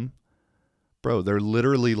have them. Bro, they're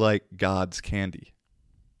literally like God's candy.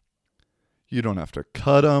 You don't have to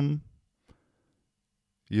cut them.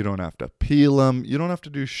 You don't have to peel them. You don't have to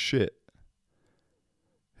do shit.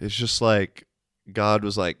 It's just like God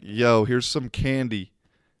was like, yo, here's some candy.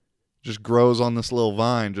 Just grows on this little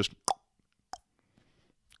vine. Just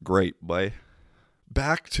great, boy.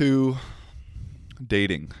 Back to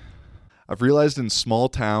dating. I've realized in small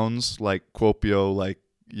towns like Kuopio, like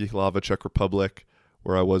Jihlava, Czech Republic,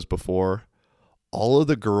 where I was before, all of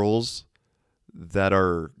the girls that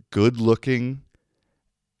are good looking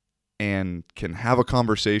and can have a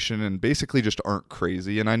conversation and basically just aren't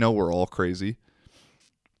crazy, and I know we're all crazy,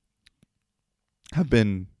 have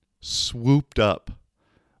been swooped up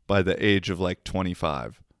by the age of like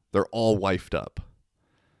 25. They're all wifed up.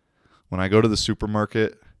 When I go to the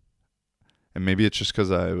supermarket, and maybe it's just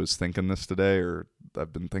because I was thinking this today or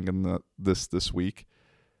I've been thinking this week.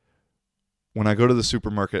 When I go to the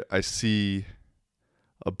supermarket, I see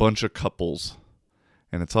a bunch of couples.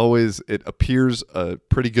 And it appears a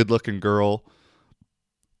pretty good looking girl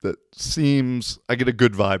that I get a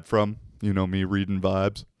good vibe from. You know me reading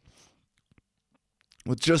vibes.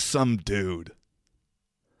 with just some dude.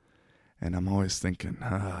 And I'm always thinking,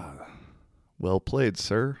 well played,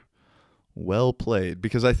 sir. Well played.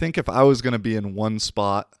 Because I think if I was going to be in one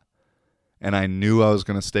spot and I knew I was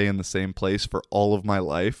going to stay in the same place for all of my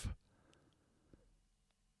life,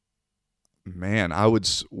 man, I would,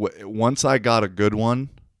 once I got a good one,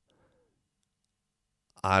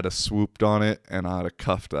 I'd have swooped on it and I'd have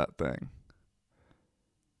cuffed that thing.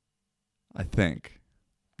 I think.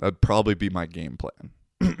 That'd probably be my game plan.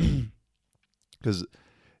 Because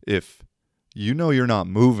if you know you're not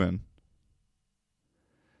moving,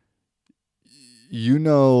 you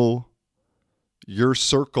know your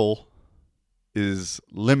circle is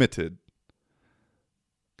limited.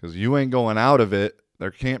 Because you ain't going out of it.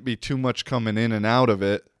 There can't be too much coming in and out of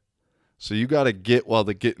it. So you got to get while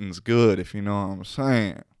the getting's good, if you know what I'm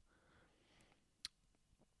saying.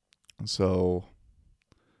 So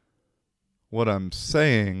what I'm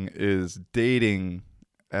saying is dating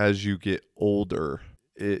as you get older,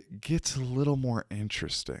 it gets a little more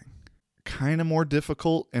interesting. Kind of more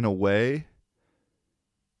difficult in a way.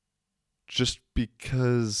 Just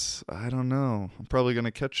because, I don't know, I'm probably going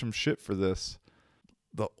to catch some shit for this.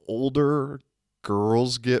 The older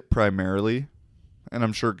girls get primarily, and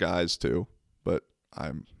I'm sure guys too, but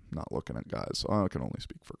I'm not looking at guys, so I can only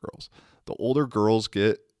speak for girls. The older girls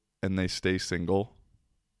get and they stay single,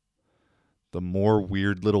 the more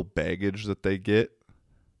weird little baggage that they get.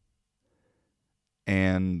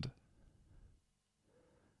 And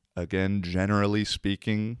again, generally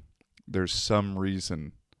speaking, there's some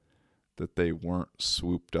reason that they weren't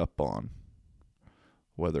swooped up on,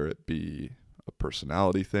 whether it be a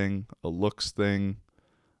personality thing, a looks thing.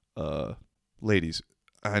 Ladies,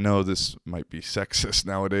 I know this might be sexist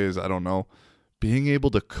nowadays, I don't know. Being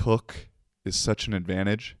able to cook is such an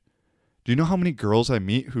advantage. Do you know how many girls I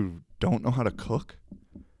meet who don't know how to cook?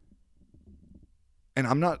 And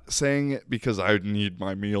I'm not saying it because I need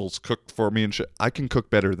my meals cooked for me and shit. I can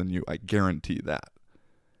cook better than you, I guarantee that.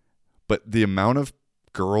 But the amount of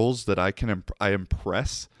girls that I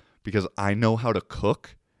impress because I know how to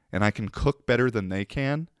cook and I can cook better than they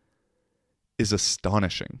can is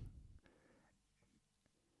astonishing.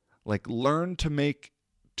 Like, learn to make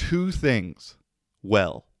 2 things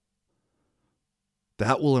well.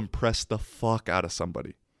 That will impress the fuck out of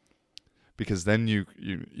somebody. Because then you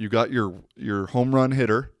got your home run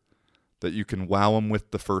hitter that you can wow them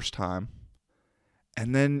with the first time.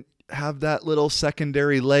 And then have that little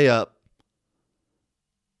secondary layup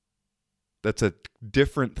that's a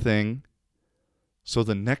different thing. So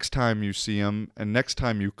the next time you see them and next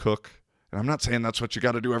time you cook, and I'm not saying that's what you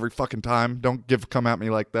got to do every fucking time. Don't come at me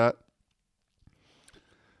like that.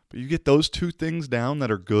 But you get those 2 things down that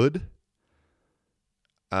are good,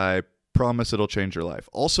 I promise it'll change your life.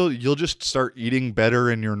 Also, you'll just start eating better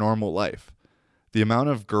in your normal life. The amount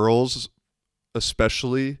of girls,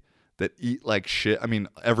 especially, that eat like shit. I mean,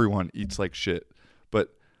 everyone eats like shit.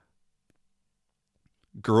 But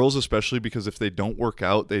girls especially, because if they don't work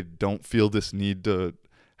out, they don't feel this need to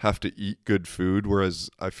have to eat good food. Whereas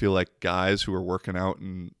I feel like guys who are working out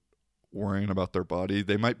and worrying about their body,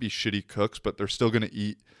 they might be shitty cooks, but they're still going to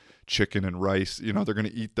eat chicken and rice. You know, they're going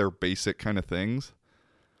to eat their basic kind of things.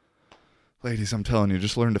 Ladies, I'm telling you,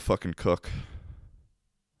 just learn to fucking cook.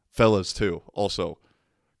 Fellas, too, also.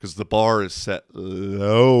 Because the bar is set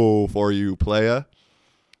low for you, playa.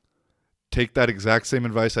 Take that exact same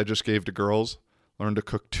advice I just gave to girls. Learn to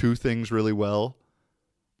cook 2 things really well.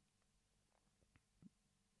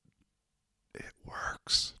 It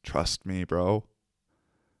works. Trust me, bro.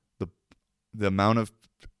 The amount of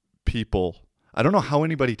people... I don't know how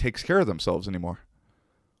anybody takes care of themselves anymore.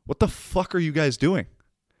 What the fuck are you guys doing?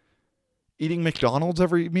 Eating McDonald's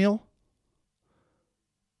every meal?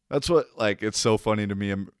 That's what, like, it's so funny to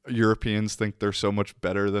me. Europeans think they're so much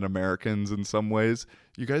better than Americans in some ways.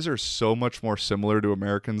 You guys are so much more similar to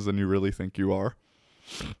Americans than you really think you are.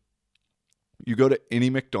 You go to any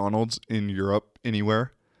McDonald's in Europe,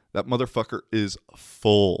 anywhere, that motherfucker is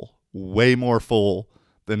full. Way more full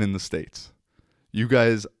than in the States. You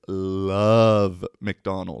guys love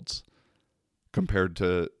McDonald's compared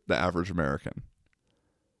to the average American.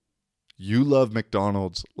 You love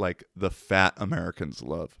McDonald's like the fat Americans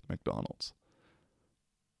love McDonald's.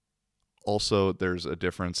 Also, there's a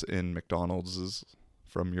difference in McDonald's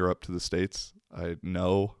from Europe to the States. I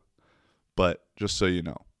know, but just so you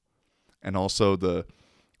know. And also the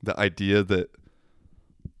idea that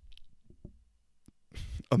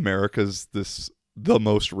America's the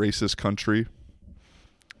most racist country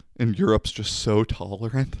and Europe's just so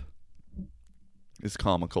tolerant is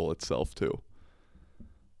comical itself too.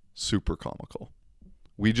 Super comical.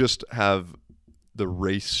 We just have the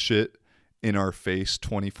race shit in our face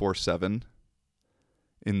 24/7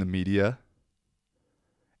 in the media.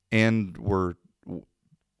 And we're,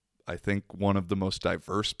 I think, one of the most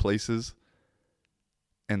diverse places.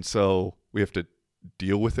 And so we have to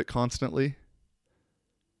deal with it constantly.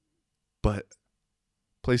 But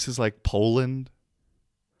places like Poland,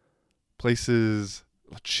 places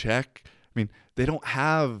Czech, I mean, they don't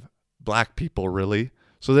have black people really.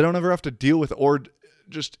 So they don't ever have to deal with, or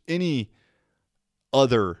just any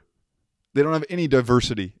other, they don't have any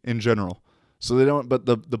diversity in general. So they don't, but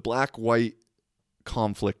the black-white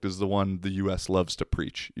conflict is the one the U.S. loves to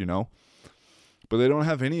preach, you know? But they don't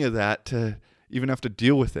have any of that to even have to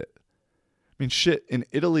deal with it. I mean, shit, in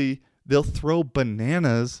Italy, they'll throw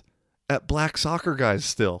bananas at black soccer guys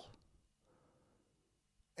still.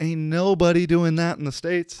 Ain't nobody doing that in the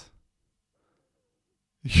States.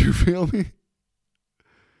 You feel me?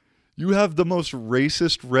 You have the most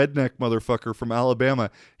racist redneck motherfucker from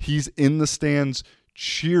Alabama. He's in the stands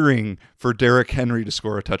cheering for Derrick Henry to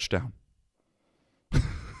score a touchdown.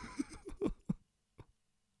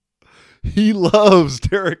 He loves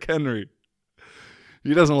Derrick Henry.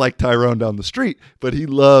 He doesn't like Tyrone down the street, but he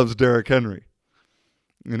loves Derrick Henry.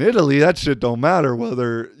 In Italy, that shit don't matter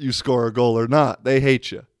whether you score a goal or not. They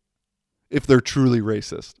hate you if they're truly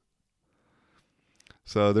racist.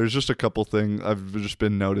 So there's just a couple things I've just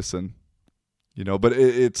been noticing, you know, but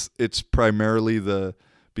it's primarily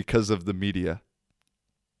because of the media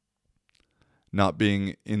not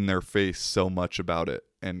being in their face so much about it.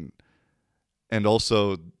 And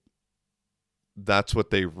also that's what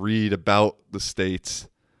they read about the States.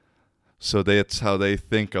 So that's how they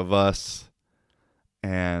think of us.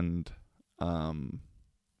 And,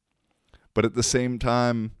 but at the same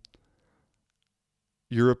time,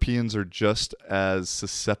 Europeans are just as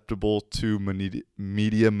susceptible to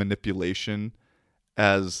media manipulation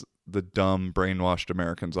as the dumb, brainwashed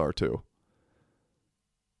Americans are too.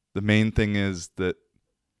 The main thing is that,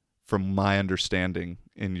 from my understanding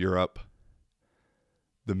in Europe,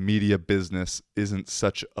 the media business isn't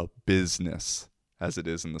such a business as it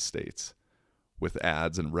is in the States, with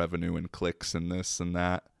ads and revenue and clicks and this and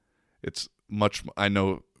that. It's much, I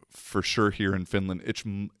know for sure here in Finland,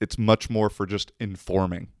 it's much more for just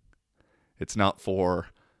informing. It's not for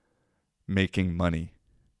making money.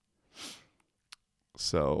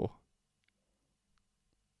 So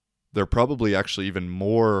they're probably actually even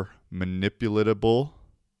more manipulatable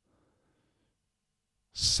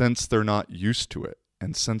since they're not used to it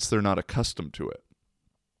and since they're not accustomed to it.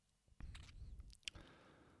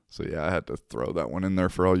 So yeah, I had to throw that one in there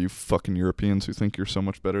for all you fucking Europeans who think you're so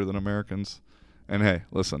much better than Americans. And hey,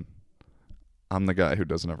 listen, I'm the guy who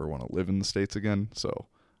doesn't ever want to live in the States again, so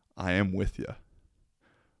I am with you.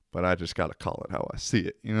 But I just got to call it how I see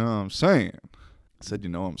it. You know what I'm saying? I said, you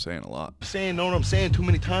know what I'm saying a lot. Saying, know what I'm saying, too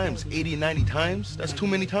many times. 80 or 90 times? That's too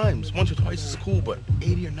many times. Once or twice is cool, but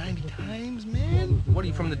 80 or 90 times, man? What are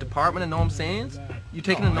you, from the Department of Know 'em Sayings? You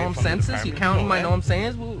taking the Know 'em census? You counting my Know 'em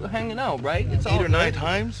Sayings? We're hanging out, right? It's all 8 or 9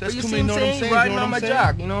 times? That's but too you many see know what what I'm I'm saying? saying? Riding You know on my what I'm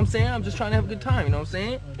jock, you know what I'm saying? I'm just trying to have a good time, you know what I'm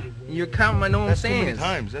saying? You're counting my Know 'em That's too many Sayings.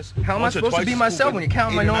 times. That's How am I once or supposed to twice be is myself cool, when you're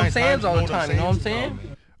counting my 8 or Know 'em 9 Sayings times, all the know what I'm time, you know what I'm saying?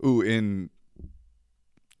 saying? Ooh, in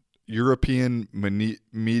European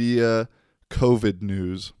media COVID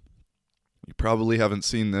news, you probably haven't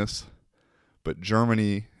seen this, but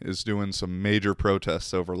Germany is doing some major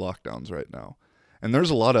protests over lockdowns right now. And there's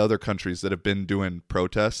a lot of other countries that have been doing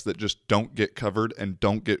protests that just don't get covered and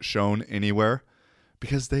don't get shown anywhere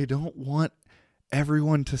because they don't want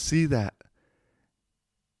everyone to see that.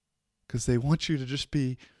 Because they want you to just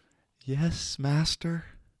be, yes, master.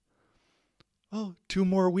 Oh, 2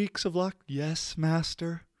 more weeks of lock. Yes,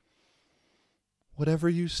 master. Whatever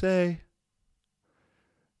you say.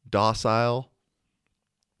 Docile.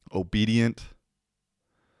 Obedient.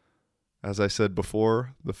 As I said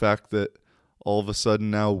before, the fact that all of a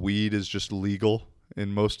sudden now weed is just legal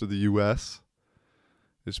in most of the U.S.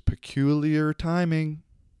 is peculiar timing.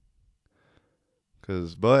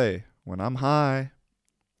 Because, boy, when I'm high,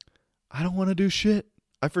 I don't want to do shit.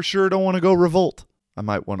 I for sure don't want to go revolt. I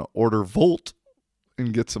might want to order Volt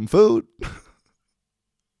and get some food.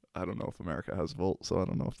 I don't know if America has Volt, so I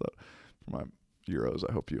don't know if that, for my Euros,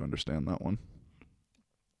 I hope you understand that one.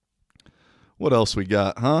 What else we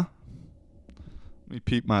got, huh? Let me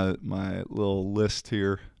peep my little list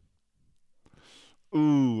here.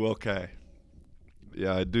 Ooh, okay.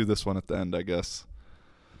 Yeah, I do this one at the end, I guess.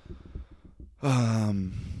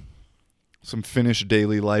 Some Finnish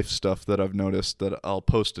daily life stuff that I've noticed that I'll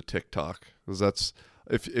post to TikTok. Because that's,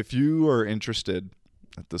 if you are interested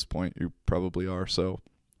at this point, you probably are. So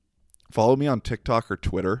follow me on TikTok or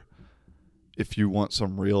Twitter if you want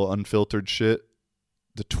some real unfiltered shit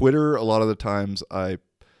the Twitter, a lot of the times I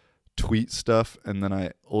tweet stuff and then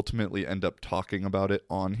I ultimately end up talking about it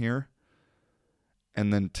on here.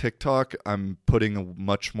 And then TikTok, I'm putting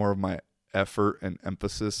much more of my effort and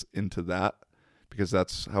emphasis into that because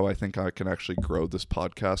that's how I think I can actually grow this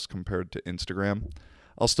podcast compared to Instagram.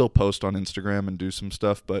 I'll still post on Instagram and do some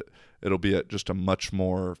stuff, but it'll be at just a much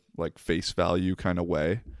more like face value kind of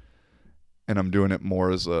way. And I'm doing it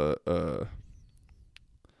more as a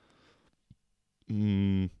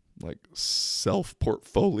like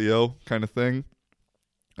self-portfolio kind of thing.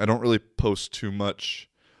 I don't really post too much,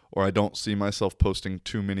 or I don't see myself posting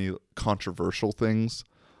too many controversial things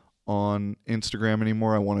on Instagram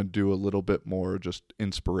anymore. I want to do a little bit more just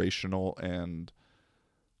inspirational and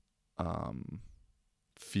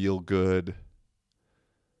feel good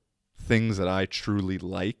things that I truly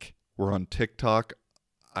like. Where on TikTok,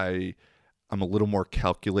 I'm a little more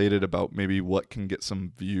calculated about maybe what can get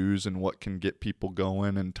some views and what can get people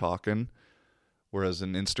going and talking. Whereas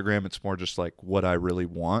in Instagram, it's more just like what I really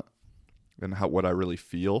want and what I really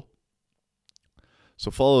feel.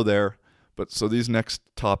 So follow there. But so these next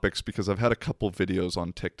topics, because I've had a couple videos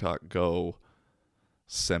on TikTok go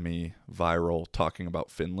semi-viral talking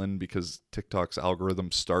about Finland because TikTok's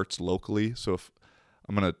algorithm starts locally. So if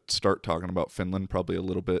I'm going to start talking about Finland probably a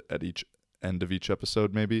little bit at each end of each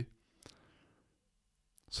episode maybe.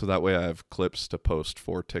 So that way I have clips to post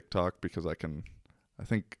for TikTok because I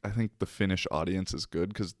think the Finnish audience is good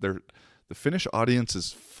because the Finnish audience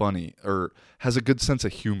is funny or has a good sense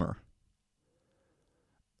of humor.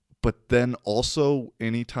 But then also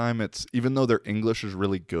anytime even though their English is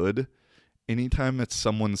really good, anytime it's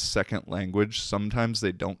someone's second language, sometimes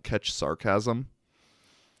they don't catch sarcasm.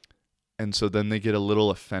 And so then they get a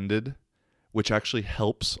little offended, which actually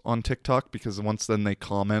helps on TikTok because once then they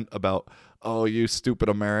comment about, oh, you stupid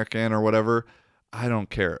American or whatever, I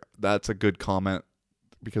don't care. That's a good comment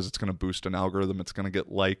because it's going to boost an algorithm. It's going to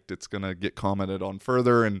get liked. It's going to get commented on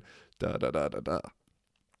further and da-da-da-da-da.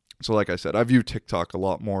 So like I said, I view TikTok a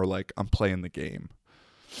lot more like I'm playing the game.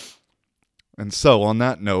 And so on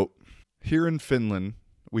that note, here in Finland,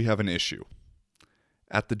 we have an issue.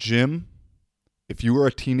 At the gym, if you are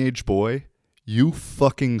a teenage boy, you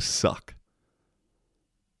fucking suck.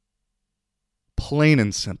 Plain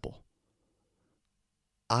and simple.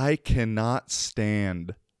 I cannot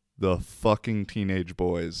stand the fucking teenage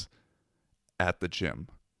boys at the gym.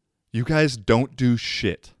 You guys don't do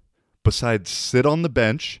shit besides sit on the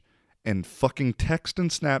bench and fucking text and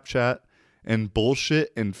Snapchat and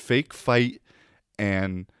bullshit and fake fight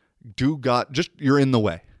and you're in the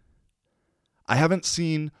way. I haven't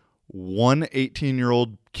seen one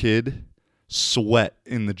 18-year-old kid sweat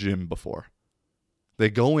in the gym before. They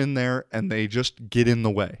go in there and they just get in the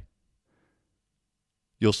way.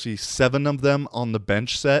 You'll see 7 of them on the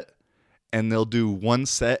bench set and they'll do one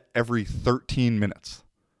set every 13 minutes.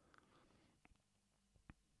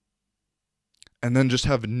 And then just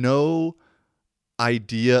have no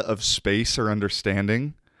idea of space or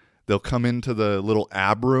understanding. They'll come into the little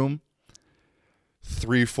ab room.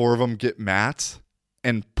 3, 4 of them get mats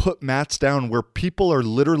and put mats down where people are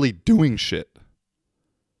literally doing shit.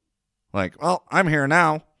 Like, well, I'm here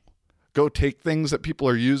now. Go take things that people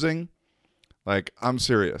are using. Like, I'm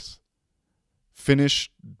serious.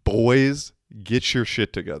 Finnish boys, get your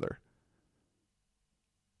shit together.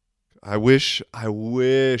 I wish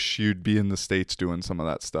you'd be in the States doing some of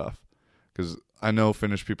that stuff. Because I know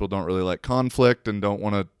Finnish people don't really like conflict and don't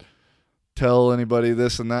want to tell anybody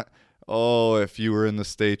this and that. Oh, if you were in the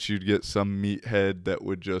States, you'd get some meathead that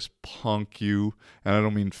would just punk you. And I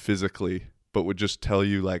don't mean physically, but would just tell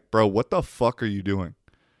you like, bro, what the fuck are you doing?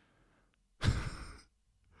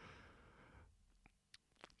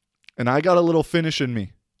 And I got a little Finnish in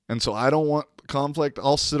me. And so I don't want conflict.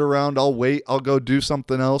 I'll sit around. I'll wait. I'll go do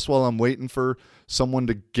something else while I'm waiting for someone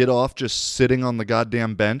to get off just sitting on the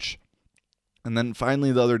goddamn bench. And then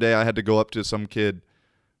finally the other day I had to go up to some kid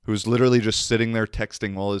who was literally just sitting there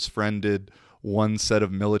texting while his friend did one set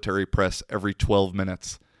of military press every 12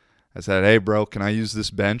 minutes. I said, hey, bro, can I use this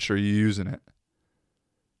bench or are you using it?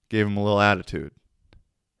 Gave him a little attitude.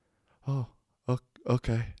 Oh,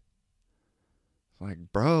 okay. Like,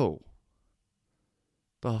 bro,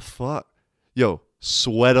 the fuck? Yo,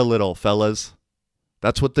 sweat a little, fellas.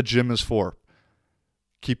 That's what the gym is for.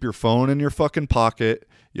 Keep your phone in your fucking pocket.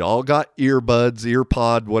 Y'all got earbuds,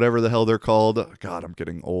 earpod, whatever the hell they're called. God, I'm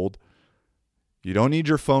getting old. You don't need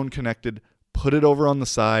your phone connected. Put it over on the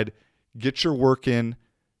side. Get your work in.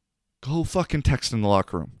 Go fucking text in the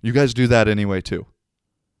locker room. You guys do that anyway, too.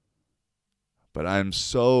 But I'm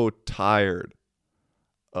so tired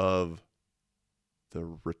of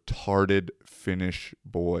the retarded Finnish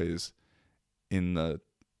boys in the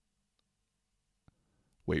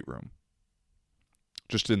weight room.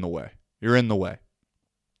 Just in the way. You're in the way.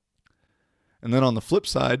 And then on the flip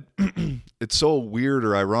side, it's so weird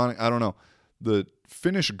or ironic. I don't know. The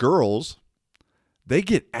Finnish girls, they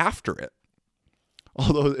get after it.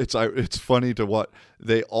 Although it's funny to what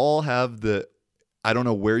they all have I don't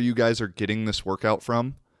know where you guys are getting this workout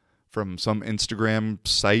from some Instagram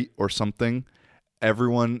site or something.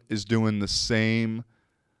 Everyone is doing the same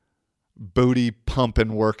booty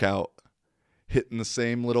pumping workout, hitting the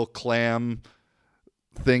same little clam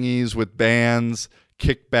thingies with bands,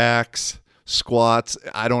 kickbacks, squats.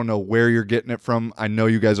 I don't know where you're getting it from. I know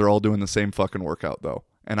you guys are all doing the same fucking workout though,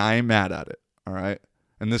 and I ain't mad at it. All right.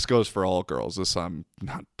 And this goes for all girls. I'm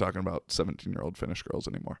not talking about 17-year-old Finnish girls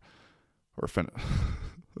anymore. Or Fuck,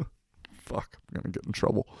 I'm going to get in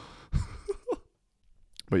trouble.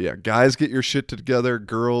 But yeah, guys, get your shit together.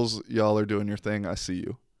 Girls, y'all are doing your thing. I see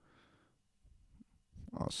you.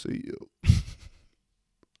 I'll see you.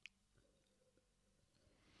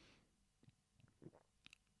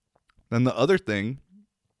 Then the other thing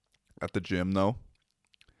at the gym, though,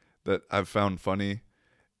 that I've found funny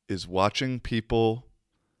is watching people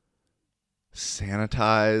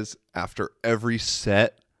sanitize after every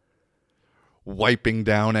set, wiping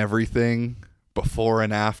down everything before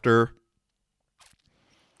and after.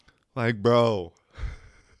 Like, bro,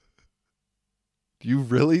 do you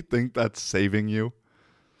really think that's saving you?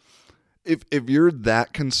 If you're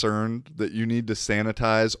that concerned that you need to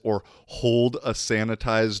sanitize or hold a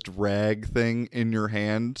sanitized rag thing in your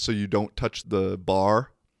hand so you don't touch the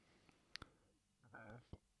bar,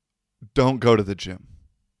 don't go to the gym.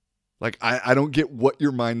 Like, I don't get what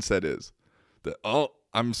your mindset is. That, oh,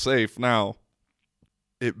 I'm safe now.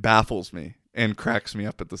 It baffles me and cracks me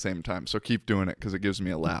up at the same time. So keep doing it because it gives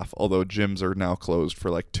me a laugh. Although gyms are now closed for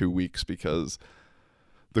like 2 weeks because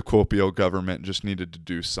the Kuopio government just needed to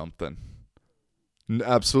do something.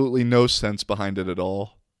 Absolutely no sense behind it at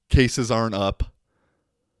all. Cases aren't up.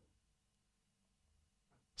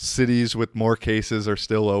 Cities with more cases are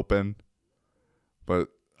still open. But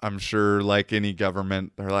I'm sure like any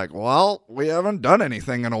government, they're like, well, we haven't done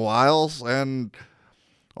anything in a while, and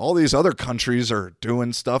all these other countries are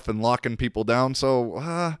doing stuff and locking people down,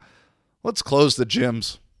 so let's close the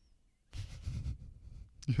gyms.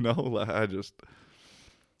 You know,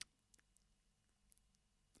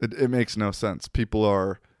 It makes no sense. People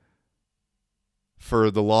are, for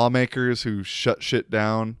the lawmakers who shut shit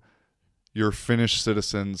down, your Finnish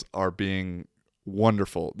citizens are being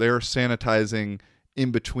wonderful. They're sanitizing in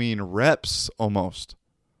between reps almost.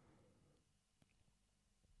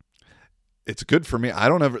 It's good for me. I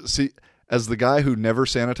don't ever see, as the guy who never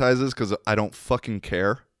sanitizes because I don't fucking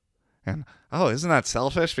care. And, oh, isn't that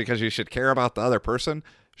selfish because you should care about the other person?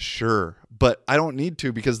 Sure. But I don't need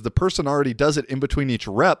to because the person already does it in between each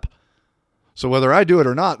rep. So whether I do it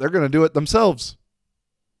or not, they're going to do it themselves.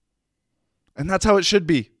 And that's how it should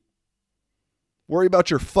be. Worry about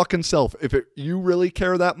your fucking self. If you really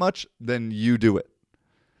care that much, then you do it.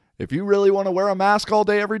 If you really want to wear a mask all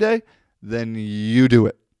day, every day, then you do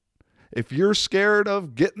it. If you're scared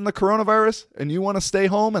of getting the coronavirus and you want to stay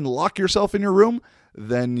home and lock yourself in your room,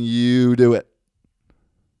 then you do it.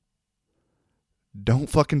 Don't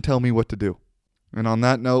fucking tell me what to do. And on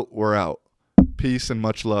that note, we're out. Peace and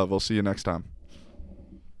much love. I'll see you next time.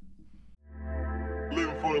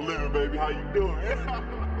 Living for a living, baby. How you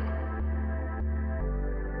doing?